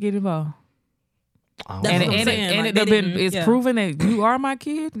state get involved? I don't That's And, know. what I'm and, saying. and Like, it they done been didn't- it's yeah. proven that you are my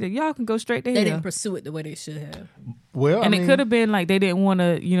kid. That y'all can go straight to They hell. didn't pursue it the way they should have. Well, And I it mean, could have been like they didn't want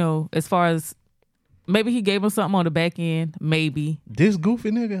to, as far as Maybe he gave him something on the back end. Maybe. This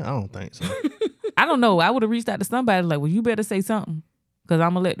goofy nigga? I don't think so. I don't know. I would have reached out to somebody like, well, you better say something because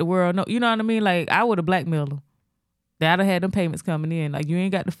I'm going to let the world know. You know what I mean? Like, I would have blackmailed him. I'd have had them payments coming in. Like, you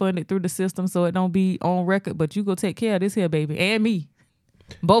ain't got to fund it through the system so it don't be on record, but you go take care of this here, baby. And me.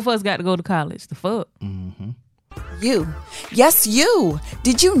 Both of us got to go to college. The fuck? Mm-hmm. You. Yes, you.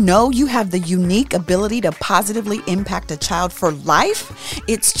 Did you know you have the unique ability to positively impact a child for life?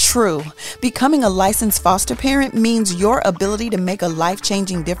 It's true. Becoming a licensed foster parent means your ability to make a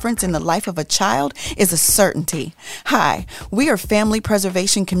life-changing difference in the life of a child is a certainty. Hi, we are Family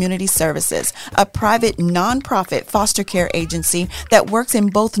Preservation Community Services, a private nonprofit foster care agency that works in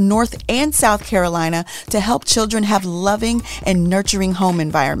both North and South Carolina to help children have loving and nurturing home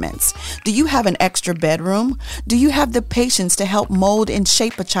environments. Do you have an extra bedroom? Do you have the patience to help mold and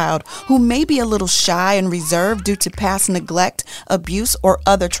shape a child who may be a little shy and reserved due to past neglect, abuse, or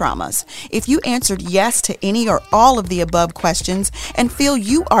other traumas? If you answered yes to any or all of the above questions and feel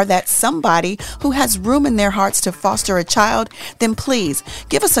you are that somebody who has room in their hearts to foster a child, then please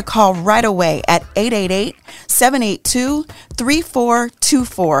give us a call right away at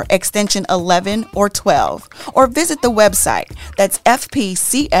 888-782-3424, extension 11 or 12, or visit the website. That's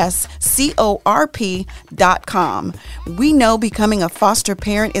fpcscorp.com. We know becoming a foster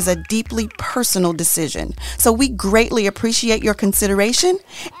parent is a deeply personal decision, so we greatly appreciate your consideration,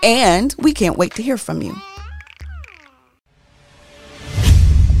 and we can't wait to hear from you.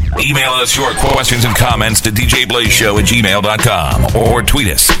 Email us your questions and comments to djblazeshow@gmail.com or tweet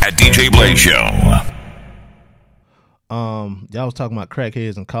us at djblazeshow. Y'all was talking about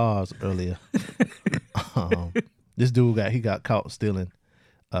crackheads and cars earlier. This dude got caught stealing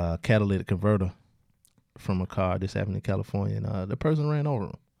a catalytic converter from a car. This happened in California, and the person ran over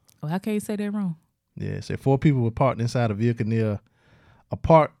him. Well, how can you say that wrong? Yeah, it said 4 people were parked inside a vehicle near a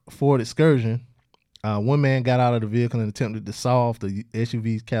parked Ford Excursion. One man got out of the vehicle and attempted to solve the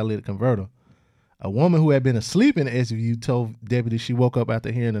SUV's catalytic converter. A woman who had been asleep in the SUV told deputies she woke up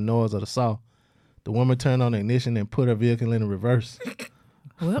after hearing the noise of the saw. The woman turned on the ignition and put her vehicle in reverse.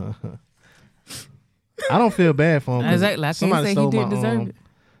 Well, I don't feel bad for him. exactly. I can't say he didn't deserve it.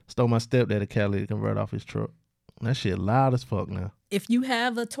 Stole my stepdad a catalytic converter off his truck. That shit loud as fuck now. If you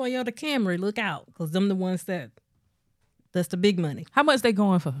have a Toyota Camry, look out, because them the ones that's the big money. How much they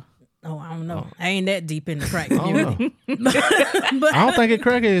going for? Oh, I don't know. I ain't that deep in the crack I don't community. know. I don't think it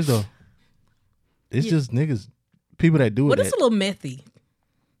crackheads though. It's just niggas, people that do it. But it's a little methy.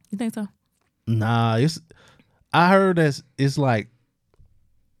 You think so? Nah, I heard it's like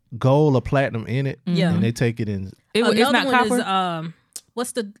gold or platinum in it. Yeah. And they take it in. It's Another not one copper? is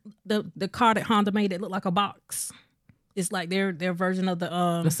what's the car that Honda made that looked like a box? It's like their version of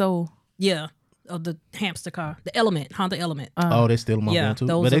the Soul. Yeah, of the hamster car, the Element, Honda Element. They steal them off yeah, there too.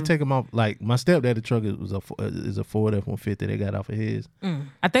 those But they are- take them off. Like my stepdad's truck is a Ford F-150 they got off of his.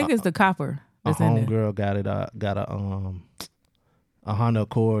 I think it's the copper A that's in there. homegirl got a Honda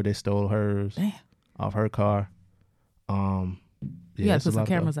Accord. They stole hers Damn. off her car. You Yeah, gotta it's a put some lot of-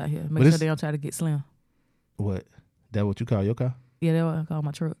 cameras out here. But Make sure it's- they don't try to get slim. What? That what you call your car? Yeah, that's what I call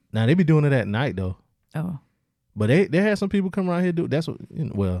my truck. Now they be doing it at night though. Oh. But they had some people come around here do. That's what.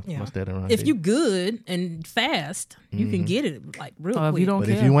 Well, Yeah. my stepdad around If here. you good and fast, you can get it like real Oh, if quick. you don't But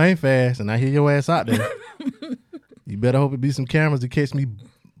care. if you ain't fast and I hear your ass out there, you better hope it be some cameras to catch me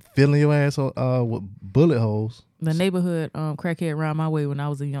filling your ass with bullet holes. The neighborhood crackhead around my way when I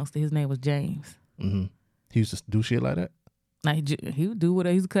was a youngster, his name was James. Mm-hmm. He used to do shit like that. Like he would do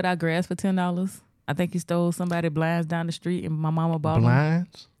whatever. He would cut out grass for $10. I think he stole somebody blinds down the street and my mama bought them.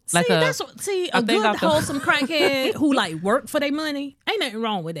 Blinds. Like see, a- that's what, a a thing good off the- wholesome crackhead who like work for their money. Ain't nothing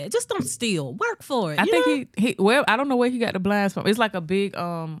wrong with that. Just don't steal. Work for it. I you think know? he well, I don't know where he got the blinds from. It's like a big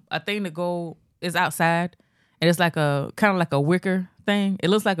a thing that is outside and it's like a kind of like a wicker thing. It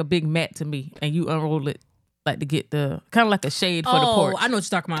looks like a big mat to me, and you unroll it like to get the kind of like a shade for the porch. I know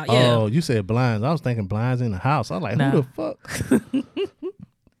what you're talking about. Yeah. Oh, you said blinds. I was thinking blinds in the house. I was like, Nah. who the fuck?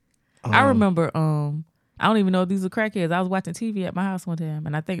 I remember I don't even know if these are crackheads. I was watching TV at my house one time,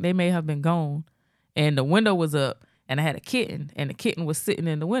 and I think they may have been gone. And the window was up, and I had a kitten, and the kitten was sitting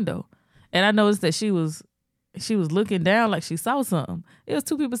in the window. And I noticed that she was looking down like she saw something. It was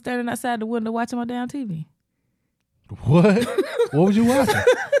 2 people standing outside the window watching my damn TV. What? What was you watching?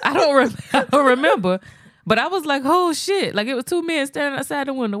 I don't remember, but I was like, oh shit! Like it was 2 men standing outside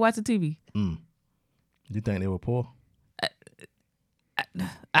the window watching TV. You think they were poor?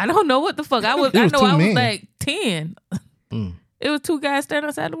 I don't know what the fuck I was. It I was know 2 I was men. like 10. It was 2 guys standing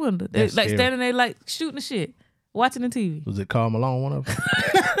outside the window. They That's like scary. standing there like shooting the shit, watching the TV. Was it Carl Malone, one of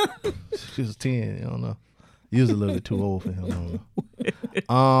them? She was 10. I don't know. You was a little bit too old for him. I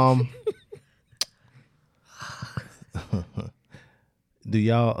don't know. Do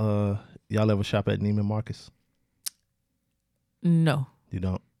y'all ever shop at Neiman Marcus? No. You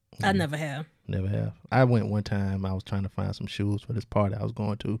don't? I never have. Never have. I went one time. I was trying to find some shoes for this party I was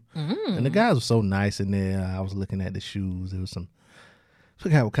going to. And the guys were so nice in there. I was looking at the shoes. There was some, I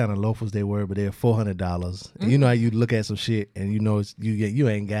forgot what kind of loafers they were, but they're $400. And you know how you look at some shit and you know you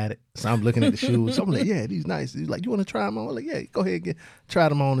ain't got it. So I'm looking at the shoes. So I'm like, yeah, these nice. He's like, you want to try them on? I'm like, yeah, go ahead and try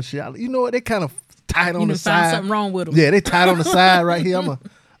them on the shit. You know what? They kind of tight on the side. Find something wrong with them. Yeah, they tight on the side right here. I'm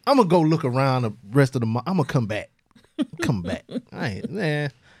gonna go look around the rest of the month. I'm gonna come back.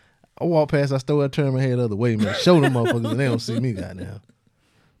 I walk past, I still turn my head the other way, man. Show them motherfuckers and they don't see me, goddamn.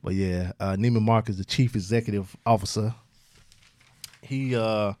 But yeah, Neiman Marcus, the chief executive officer. He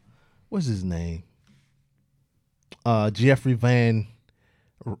what's his name? Jeffrey Van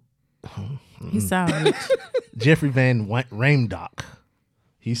He sounds rich. Jeffrey Van Raamdok.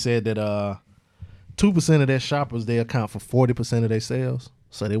 He said that 2% of their shoppers, they account for 40% of their sales.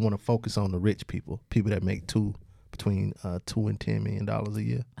 So they want to focus on the rich people that make between $2 and $10 million a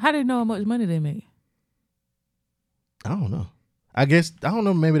year. How do they know how much money they make? I don't know. I don't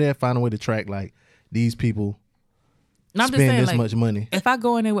know. Maybe they'll find a way to track like these people spend this like, much money. If I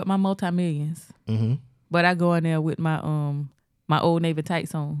go in there with my multi-millions, but I go in there with my my Old Navy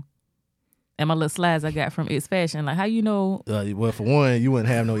tights on and my little slides I got from It's Fashion, like how you know? Well, for one, you wouldn't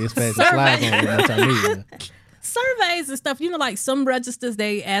have no It's Fashion slides on with multi-million. Surveys and stuff, you know, like some registers,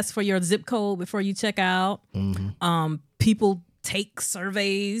 they ask for your zip code before you check out. People take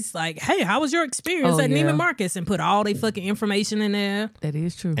surveys like, hey, how was your experience at Neiman Marcus, and put all their fucking information in there. That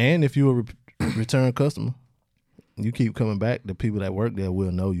is true. And if you're a return customer, you keep coming back, the people that work there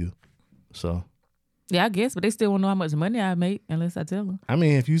will know you. So yeah, I guess, but they still won't know how much money I make unless I tell them. I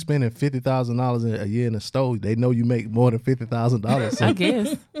mean, if you spending $50,000 a year in the store, they know you make more than $50,000. So. I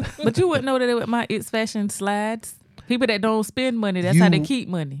guess, but you wouldn't know that with my It's Fashion slides. People that don't spend money, that's how they keep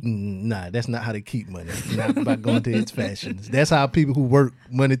money. Nah, that's not how they keep money. It's not by going to It's Fashions. That's how people who work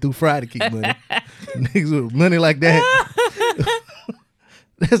Monday through Friday keep money. Niggas with money like that.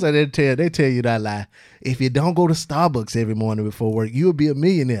 That's how they tell you that lie. If you don't go to Starbucks every morning before work, you'll be a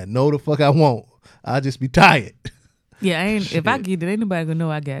millionaire. No, the fuck I won't. I'll just be tired. Yeah, if I get it, ain't nobody gonna know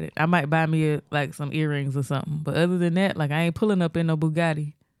I got it. I might buy me like some earrings or something. But other than that, like I ain't pulling up in no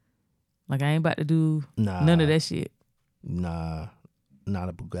Bugatti. Like I ain't about to do none of that shit. Nah, not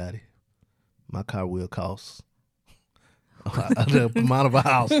a Bugatti. My car will cost the amount of a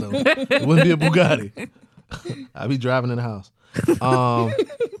house though. It wouldn't be a Bugatti. I'd be driving in the house.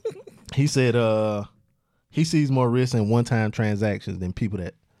 He said he sees more risk in one-time transactions than people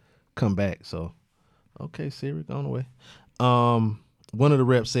that come back. So, okay, Siri, go on the way. One of the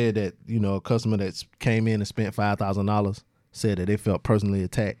reps said that, you know, a customer that came in and spent $5,000 said that they felt personally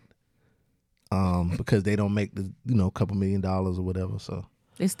attacked because they don't make the, you know, couple $1 million or whatever. So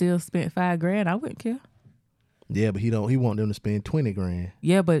they still spent $5,000. I wouldn't care. Yeah, but he want them to spend $20,000.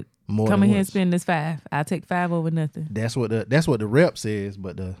 Yeah, but more come in here and once. spend this $5,000. I'll take $5,000 over nothing. That's what the rep says,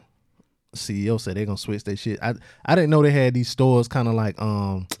 but the CEO said they're gonna switch their shit. I didn't know they had these stores kind of like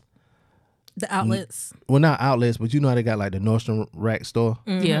the outlets. Well, not outlets, but you know how they got like the Nordstrom Rack store.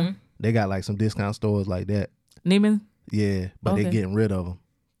 Mm-hmm. Yeah, they got like some discount stores like that. Neiman. Yeah, but they getting rid of them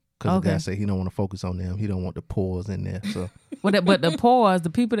because the guy said he don't want to focus on them. He don't want the pores in there. So, but the pores, the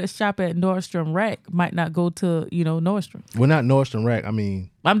people that shop at Nordstrom Rack might not go to Nordstrom. Well, not Nordstrom Rack. I mean,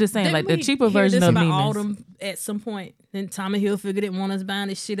 I'm just saying like the cheaper version of Neiman's. All them at some point. Then Tommy Hilfiger didn't want us buying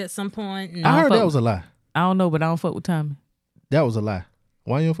this shit at some point. I heard that was a lie. I don't know, but I don't fuck with Tommy. That was a lie.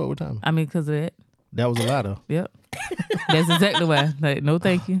 Why you don't fuck with Tommy? I mean, because of that. That was a lie, though. Yep. That's exactly why. Like, no,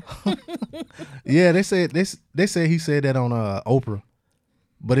 thank you. Yeah, they said he said that on Oprah,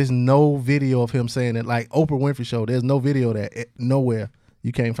 but there's no video of him saying it. Like Oprah Winfrey show, there's no video that nowhere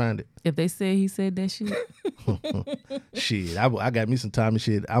you can't find it. If they say he said that shit, shit, I got me some Tommy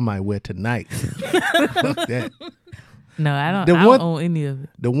shit I might wear tonight. Fuck that. No, I don't own any of it.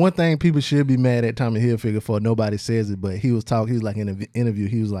 The one thing people should be mad at Tommy Hilfiger for, nobody says it, but he was like in an interview,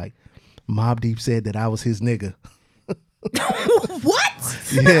 he was like, Mobb Deep said that I was his nigga. What?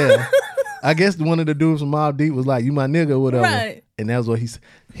 Yeah. I guess one of the dudes from Mobb Deep was like, you my nigga or whatever. Right. And that's what he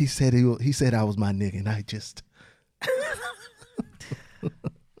said he said I was my nigga, and I just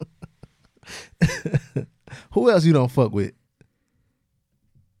Who else you don't fuck with?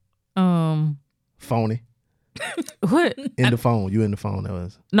 Phony. What? In the phone. You in the phone, that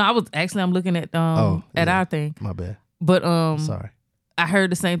was. No, I'm looking at at our thing. My bad. But sorry. I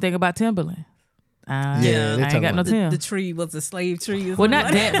heard the same thing about Timberland. Yeah, I ain't got no Tim. The tree was a slave tree. Well,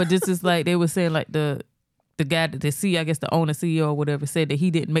 not that, but just as like they were saying, like the guy that I guess the owner, CEO or whatever, said that he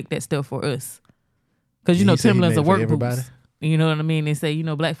didn't make that stuff for us. Because Timberland's a work boots. You know what I mean? They say,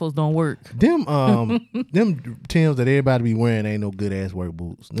 black folks don't work. Them Timbs that everybody be wearing ain't no good ass work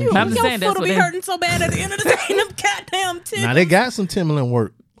boots. I'm just saying Your that's foot will what be they. hurting so bad at the end of the day. Them goddamn Timbs. Now they got some Timberland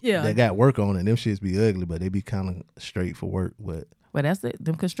work. Yeah. They got work on it. Them shits be ugly, but they be kind of straight for work. But That's it.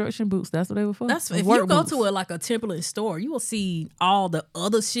 Them construction boots. That's what they were for. That's Them if work you go boots. to a Timberland store, you will see all the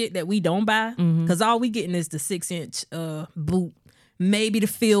other shit that we don't buy because all we getting is the 6-inch boot, maybe the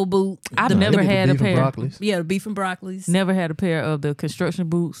field boot. I've never had a beef and pair. broccolis. Yeah, the beef and broccolis. Never had a pair of the construction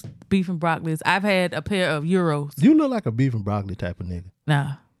boots, beef and broccolis. I've had a pair of Euros. You look like a beef and broccoli type of nigga.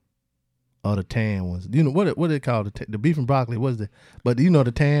 Nah. Or the tan ones. You know what they call the beef and broccoli? What's the? But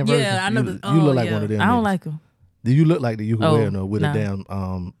the tan version. Yeah, I know You look like one of them. I don't niggas. like them. Do you look like that you could wear no with nah. a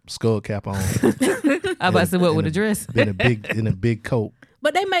damn skull cap on? I about to say what with a dress. in a big coat.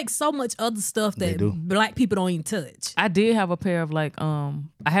 But they make so much other stuff They that do. black people don't even touch. I did have a pair of I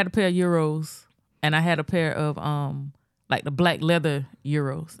had a pair of Euros and I had a pair of the black leather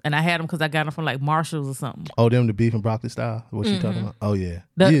Euros, and I had them because I got them from like Marshalls or something. Oh, them the beef and broccoli style. What you talking about? Oh yeah.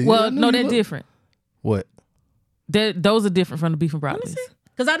 No, they're look. different. What? Those are different from the beef and broccoli.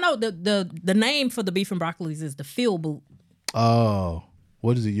 Because I know the name for the beef and broccolis is the field boot. Oh,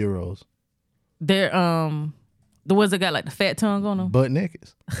 what is the Euros? They're the ones that got like the fat tongue on them. Butt naked.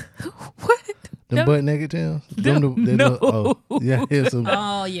 What? Them butt naked tails. No. Yeah, here's some.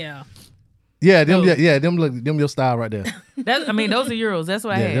 Oh yeah. Yeah, them. Yeah, them your style right there. Those are Euros. That's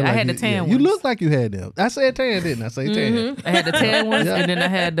what I had. they're I like had the you- tan yeah. ones. You look like you had them. I said tan, didn't I? Say tan. I had the tan ones, Yeah. and then I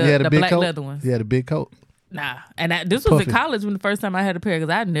had You had the a big black coat. leather ones. Yeah, the big coat. Nah, and this was Puffy. in college when the first time I had a pair because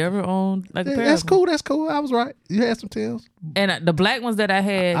I never owned like a Yeah, pair. that's of them. cool. That's cool. I was right. You had some tails. And the black ones that I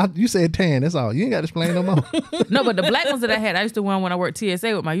had, You said tan. That's all. You ain't got to explain no more. no, but the black ones that I had, I used to wear when I worked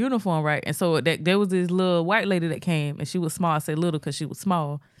TSA with my uniform, right? And so there was this little white lady that came, and she was small. I say little because she was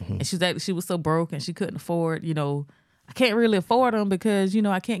small, and she was so broke and she couldn't afford, I can't really afford them because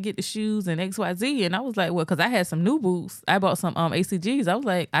I can't get the shoes and XYZ. And I was like, well, because I had some new boots. I bought some ACGs. I was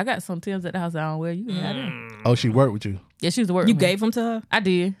like, I got some Timbs at the house I don't wear. You can have them. Oh, she worked with you. Yeah, she was working. You with me. gave them to her? I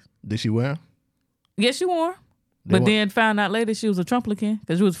did. Did she wear them? Yeah, she wore 'em. They But wa- then found out later she was a Trumplican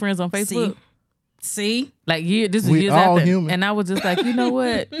because we was friends on Facebook. See? Like this is We years all after. human. And I was just like, you know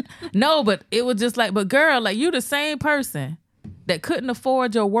what? No, but it was just like, but girl, like you the same person that couldn't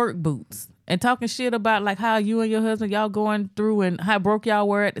afford your work boots and talking shit about like how you and your husband y'all going through and how broke y'all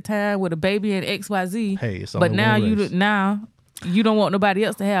were at the time with a baby and XYZ. Hey, it's but only now one race. you don't want nobody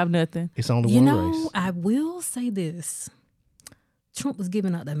else to have nothing. It's only You one know, race. I will say this. Trump was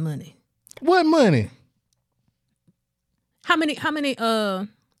giving out that money. What money? How many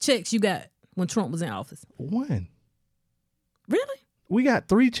checks you got when Trump was in office? One. Really? We got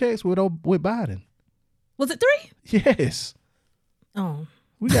 3 checks with Biden. Was it 3? Yes. Oh,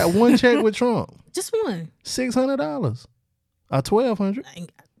 We got 1 check with Trump. just one. $600. Or $1,200.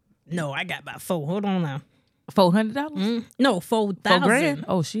 No, I got about 4. Hold on now. $400? No, 4,000. $4,000?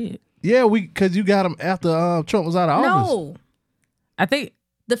 Oh shit. Yeah, because you got them after Trump was out of office. No, I think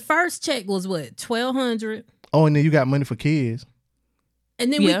the first check was what, 1,200, Oh, and then you got money for kids.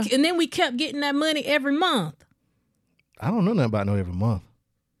 and then Yeah. we kept getting that money every month. I don't know nothing about no every month.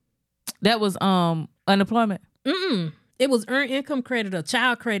 that was unemployment. It was earned income credit or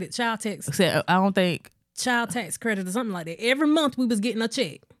child credit, child tax credit or something like that. Every month we was getting a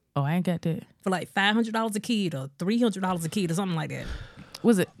check Oh, I ain't got that. for like $500 a kid or $300 a kid or something like that.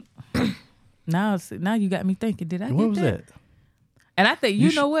 Was it? Now you got me thinking. Did I get What was that? And I think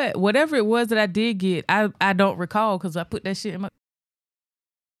you know what? Whatever it was that I did get, I don't recall because I put that shit in my.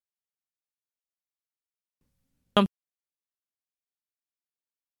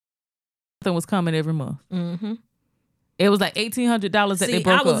 Something was coming every month. Mm-hmm. It was like $1,800 that they See,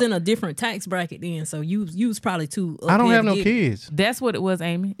 broke I was up. in a different tax bracket then, so you was probably too. I don't up have here no to get it. kids. That's what it was,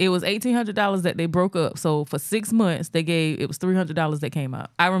 Amy. It was $1,800 that they broke up. So for 6 months, it was $300 that came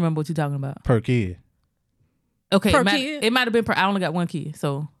out. I remember what you're talking about. Per kid. Okay, Per it kid? might have been per. I only got 1 kid,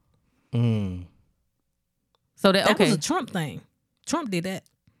 so Mm. that That okay. was a Trump thing. Trump did that.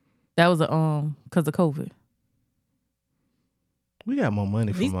 That was because of COVID. We got more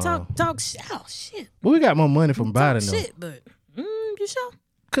money He from talk shit. But we got more money from Talk Biden though. shit, but you sure?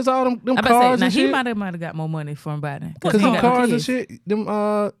 Cause all them I about to cars say, now and he shit. might have got more money from Biden. Cause he them got no cars and kids. shit. Them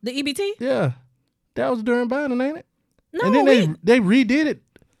The EBT? yeah. That was during Biden, ain't it? No, And then they redid it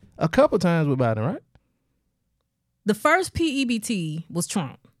a couple times with Biden, right? the first PEBT was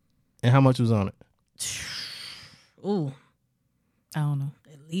Trump. And how much was on it? Ooh, I don't know.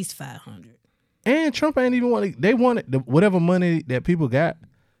 at least 500. And Trump ain't even want to. They wanted whatever money that people got.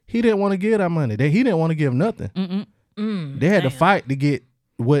 He didn't want to give that money. He didn't want to give nothing. They had to fight to get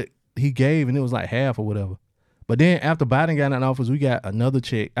what he gave, and it was like half or whatever. But then after Biden got in office, we got another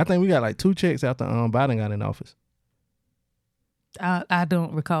check. I think we got like 2 checks after Biden got in office. I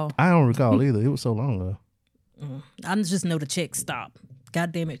don't recall. I don't recall either. It was so long ago. I just know the check stopped.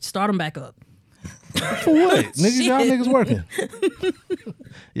 God damn it. Start them back up. For what? Niggas, y'all niggas working.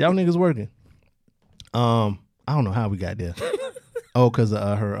 Y'all niggas working. I don't know how we got there. Oh, because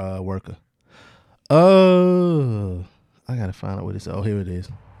of her worker. Oh, I gotta find out what it is. Oh, here it is.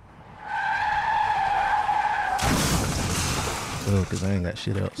 Oh, because I ain't got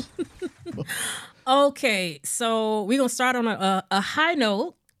shit else. Okay, so we're gonna start on a high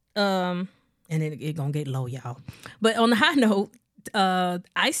note, and then it gonna get low, y'all. But on the high note,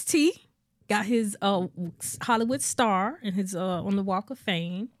 Ice-T got his Hollywood star and his on the Walk of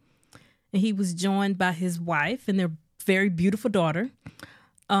Fame, and he was joined by his wife and their very beautiful daughter.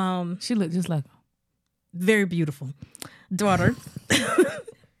 She looked just like her. Very beautiful daughter,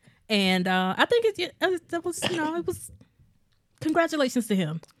 and I think it was it was. Congratulations to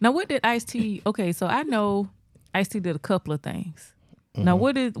him. Now, what did Ice-T? Okay, so I know Ice-T did a couple of things. Now,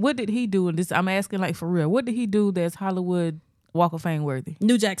 what did he do in this? I'm asking like for real. What did he do that's Hollywood Walk of Fame worthy?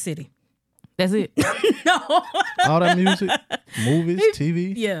 New Jack City. That's it. No. All that music, movies,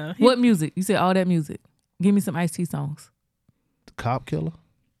 TV. Yeah. What music? You said all that music. Give me some Ice-T songs. Cop Killer.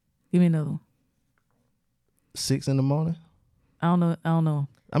 Give me another one. 6 in the morning. I don't know.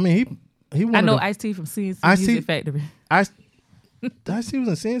 I mean, he. I know Ice-T from CNC Music Factory. Ice-T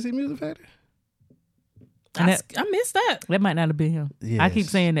was in CNC Music Factory. I missed that. That might not have been him. Yes. I keep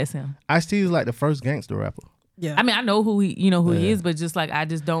saying that's him. Ice-T is like the first gangster rapper. Yeah. I mean, I know who he is, but just like I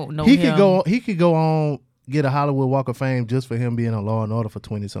just don't know He him. could go on get a Hollywood Walk of Fame just for him being on Law and Order for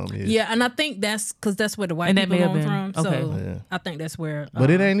 20-something years. Yeah, and I think that's because that's where the white And that people may have come from. been. So Okay. Yeah. I think that's where.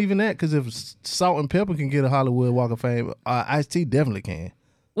 But it ain't even that, because if Salt and Pepper can get a Hollywood Walk of Fame, Ice-T definitely can.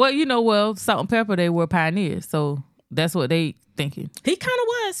 Well, Salt and Pepper, they were pioneers, so that's what they thinking. He kind of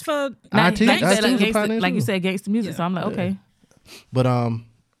was for. Like you Ice-T said, was a pioneer like you too. said, gangster music. Yeah. So I'm like, okay. But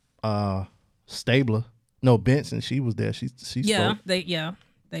Stabler, no, Benson, she was there. She Yeah, spoke.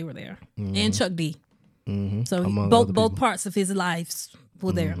 they were there, and Chuck D. Mm-hmm. So Among other both people. parts of his lives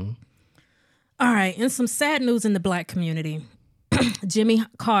were there. All right, and some sad news in the black community. Jimmy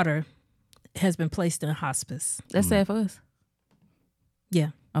Carter has been placed in hospice. That's sad for us. Yeah,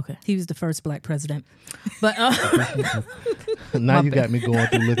 Okay. he was the first black president. But Now you got me going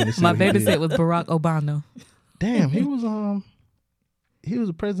through looking to see My what he baby did. said was Barack Obama. Damn, he was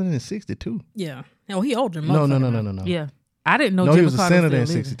a president in 62. yeah, no, he older. No. motherfucker. Yeah. I didn't know No, Jimmy he was a Carter senator in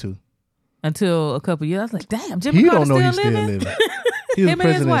still living 62. until a couple years. I was like, damn, Jimmy He Carter don't know still he's still living? living. He was Him and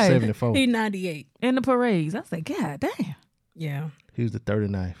his president in wife. 74. He 98. In the parades. I was like, God damn. Yeah, He was the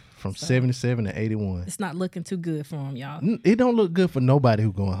 39th from 77 to 81. it's not looking too good for him, y'all. It don't look good for nobody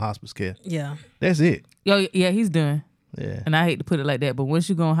who going hospice care. Yeah, That's it. Yo, yeah, he's done. Yeah. And I hate to put it like that, but once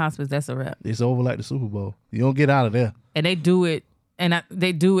you go in hospice, that's a wrap. It's over like the Super Bowl. You don't get out of there. And they do it,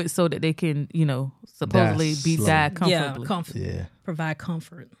 they do it so that they can, supposedly Die be slow. died yeah, comfortably. comfort. Yeah. Provide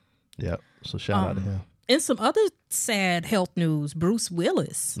comfort. Yep. So shout out to him. In some other sad health news, Bruce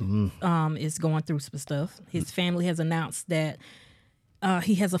Willis is going through some stuff. His family has announced that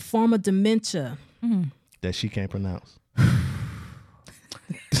he has a form of dementia, That she can't pronounce.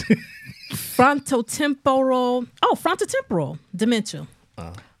 frontotemporal dementia,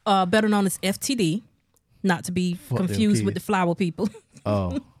 better known as FTD, not to be them confused with the kids. flower people.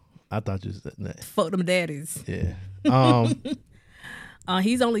 Oh, I thought you said that. Fuck them daddies. Yeah.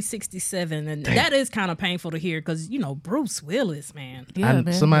 He's only 67, and that is kind of painful to hear because, Bruce Willis, man. Yeah,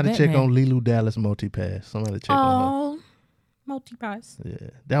 man, somebody check Batman. on Lilu Dallas Multipass. Somebody check on Oh, multi-pass. her. Yeah.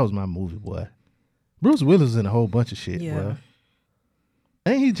 That was my movie, boy. Bruce Willis is in a whole bunch of shit, Yeah. boy.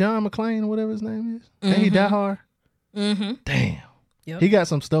 Ain't he John McClane or whatever his name is? Ain't he Die Hard? Mm-hmm. Damn. Yep. He got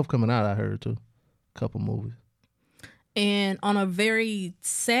some stuff coming out, I heard, too. Couple movies. And on a very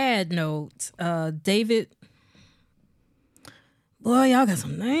sad note, David. Boy, y'all got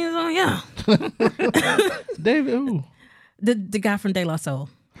some names on y'all. David who? The guy from De La Soul.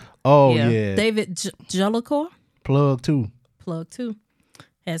 Oh, yeah. David Jellicoe, Plug 2. Plug 2,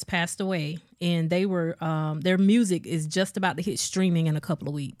 has passed away. And they were their music is just about to hit streaming in a couple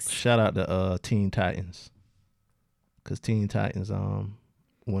of weeks. Shout out to Teen Titans. Because Teen Titans,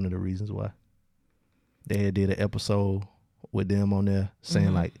 one of the reasons why. They did an episode with them on there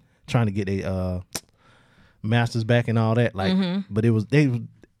saying like trying to get their masters back and all that. Like, but the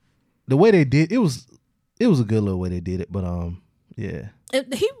way they did it was a good little way they did it. But yeah.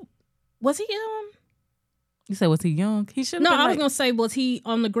 Was he You said, was he young? He should. No, I was gonna say, was he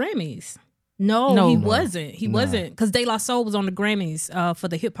on the Grammys? No, he wasn't. He wasn't, because De La Soul was on the Grammys for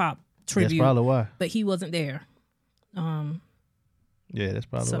the hip hop tribute. That's probably why. But he wasn't there. Yeah, that's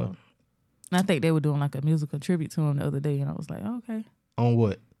probably So what. And I think they were doing like a musical tribute to him the other day, and I was like, oh, okay. On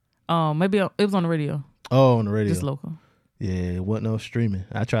what? Maybe it was on the radio, Oh, on the radio. just local. Yeah, it wasn't no streaming.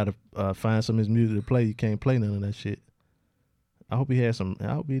 I tried to find some of his music to play. You can't play none of that shit. I hope he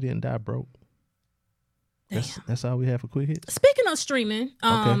didn't die broke. That's all we have for quick hits. speaking of streaming,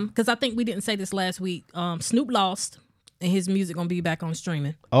 because I think we didn't say this last week. Snoop lost, and his music gonna be back on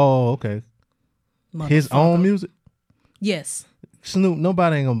streaming. Oh, okay. His own music. Yes. Snoop.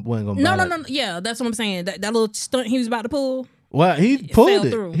 Nobody wasn't gonna. No, buy no, that. no. Yeah, that's what I'm saying. That little stunt he was about to pull. Well, he fell pulled it.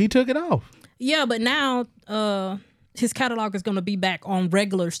 through. He took it off. Yeah, but now his catalog is gonna be back on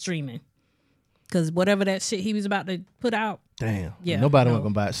regular streaming. Because whatever that shit he was about to put out. Damn. Yeah, Nobody no.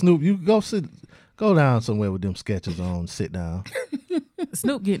 wasn't gonna buy it. Snoop, you go down somewhere with them sketches on. Sit down.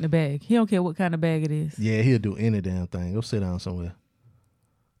 Snoop getting the bag. He don't care what kind of bag it is. Yeah, he'll do any damn thing. Go sit down somewhere.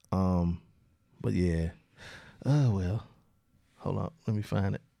 But yeah. Oh well. Hold on. Let me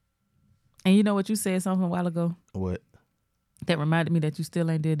find it. And you know what, you said something a while ago What? that reminded me that you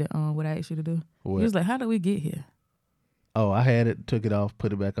still ain't did the, what I asked you to do. What? You was like, how did we get here? Oh, I had it, took it off,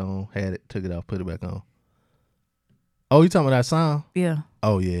 put it back on. Had it, took it off, put it back on. Oh, you talking about that sound? Yeah.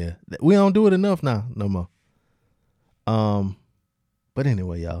 Oh yeah. We don't do it enough now, no more. But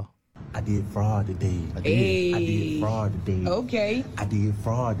anyway, y'all. I did fraud today. I did fraud today. Okay. I did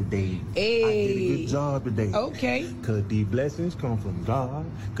fraud today. Hey. I did a good job today. Okay. Cause the blessings come from God.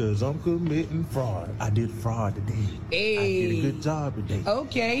 Cause I'm committing fraud. I did fraud today. Hey. I did a good job today.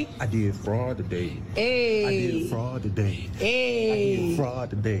 Okay. I did fraud today. Hey. I did fraud today. Hey. I did fraud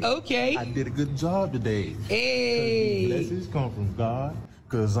today. Okay. I did a good job today. Hey. Cause the blessings come from God.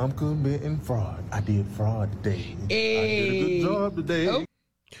 Cause I'm committing fraud. I did fraud today. Hey. I did a good job today. Okay.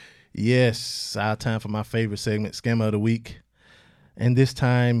 Yes, our time for my favorite segment, Scammer of the Week. And this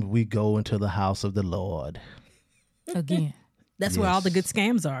time we go into the house of the Lord. Again. That's where all the good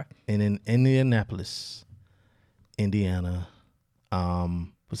scams are. And in Indianapolis, Indiana,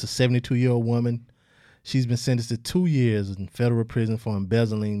 was a 72-year-old woman. She's been sentenced to 2 years in federal prison for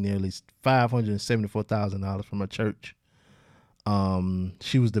embezzling nearly $574,000 from her church.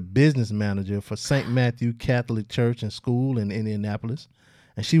 She was the business manager for St. Matthew Catholic Church and School in Indianapolis.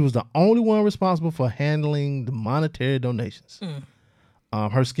 And she was the only one responsible for handling the monetary donations.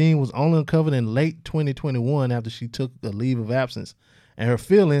 Her scheme was only uncovered in late 2021 after she took a leave of absence, and her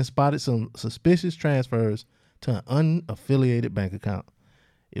fill-in spotted some suspicious transfers to an unaffiliated bank account.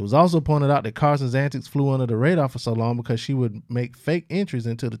 It was also pointed out that Carson's antics flew under the radar for so long because she would make fake entries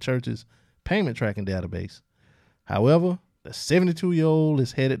into the church's payment tracking database. However, the 72-year-old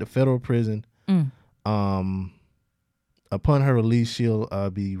is headed to federal prison. Upon her release, she'll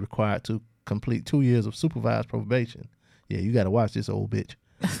be required to complete 2 years of supervised probation. Yeah, you got to watch this old bitch.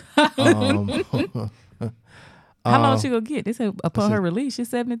 How long she gonna get? They said upon her release, she's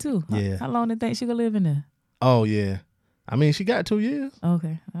 72. Yeah. How long do you think she gonna live in there? Oh, yeah. I mean, she got 2 years.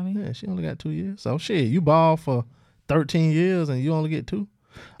 Okay. I mean, Yeah, she only got 2 years. So, shit, you ball for 13 years and you only get 2.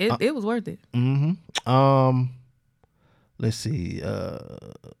 it was worth it. Let's see.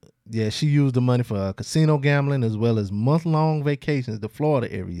 Yeah, she used the money for casino gambling as well as month-long vacations to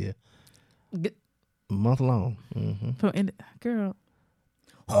Florida every year. Month-long. Girl,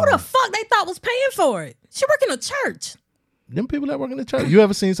 Who the fuck they thought was paying for it? She work in a church. Them people that work in the church. You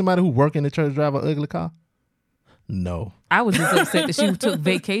ever seen somebody who work in the church drive an ugly car? No. I was just upset that she took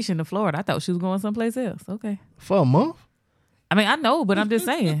vacation to Florida. I thought she was going someplace else. Okay. For a month? I mean, I know, but I'm just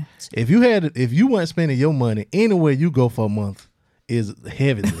saying. If you weren't spending your money anywhere you go for a month is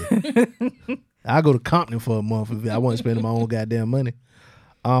heavenly. I go to Compton for a month if I wasn't spending my own goddamn money.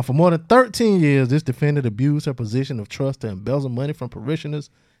 For more than 13 years, this defendant abused her position of trust to embezzle money from parishioners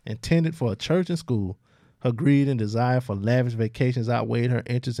intended for a church and school. Her greed and desire for lavish vacations outweighed her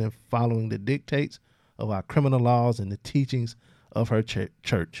interest in following the dictates of our criminal laws and the teachings of her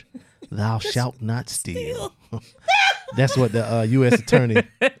church. Thou shalt not steal. That's what the U.S. attorney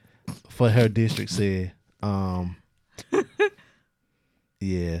for her district said.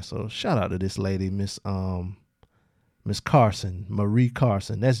 Yeah, so shout out to this lady, Miss Carson, Marie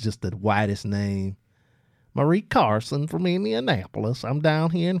Carson. That's just the whitest name. Marie Carson from Indianapolis. I'm down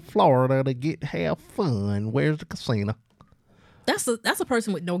here in Florida to have fun. Where's the casino? That's a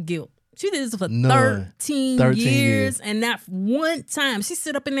person with no guilt. She did this for None. 13 years, and not one time she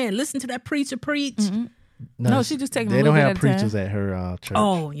sit up in there and listen to that preacher preach. No, she just taking a They little don't bit have at a time. preachers at her church.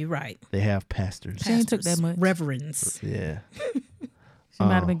 Oh, you're right. They have pastors. She ain't took that much. Reverends. Yeah. She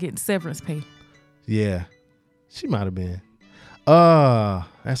might have been getting severance pay. Yeah. She might have been.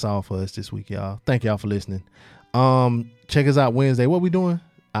 That's all for us this week, y'all. Thank y'all for listening. Check us out Wednesday. What we doing?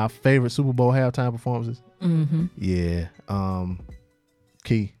 our favorite Super Bowl halftime performances. Mm-hmm. Yeah.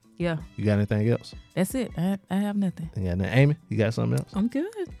 Key, Yeah. you got anything else? That's it. I have nothing. You got nothing? Amy, you got something else? I'm good.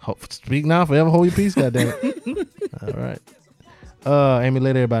 Speak now, forever hold your peace, goddammit. All right. Amy,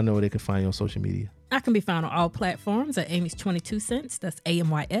 let everybody know where they can find you on social media. I can be found on all platforms at Amy's 22 Cents. That's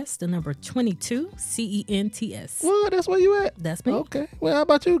AMYS, the number 22 CENTS. Well, that's where you at. That's me. Okay. Well, how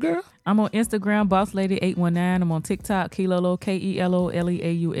about you, girl? I'm on Instagram, BossLady819. I'm on TikTok, Kelolo,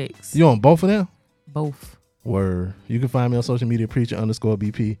 KELOLEAUX. You on both of them? Both. Word. You can find me on social media,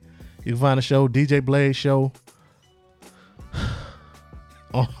 Preacher_BP. You can find the show, DJ Blaze Show,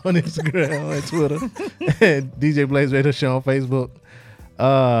 on Instagram and Twitter, and DJ Blaze Radio Show on Facebook.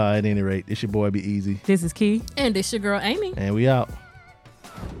 At any rate, it's your boy Be Easy. This is Key. And it's your girl, Amy. And we out.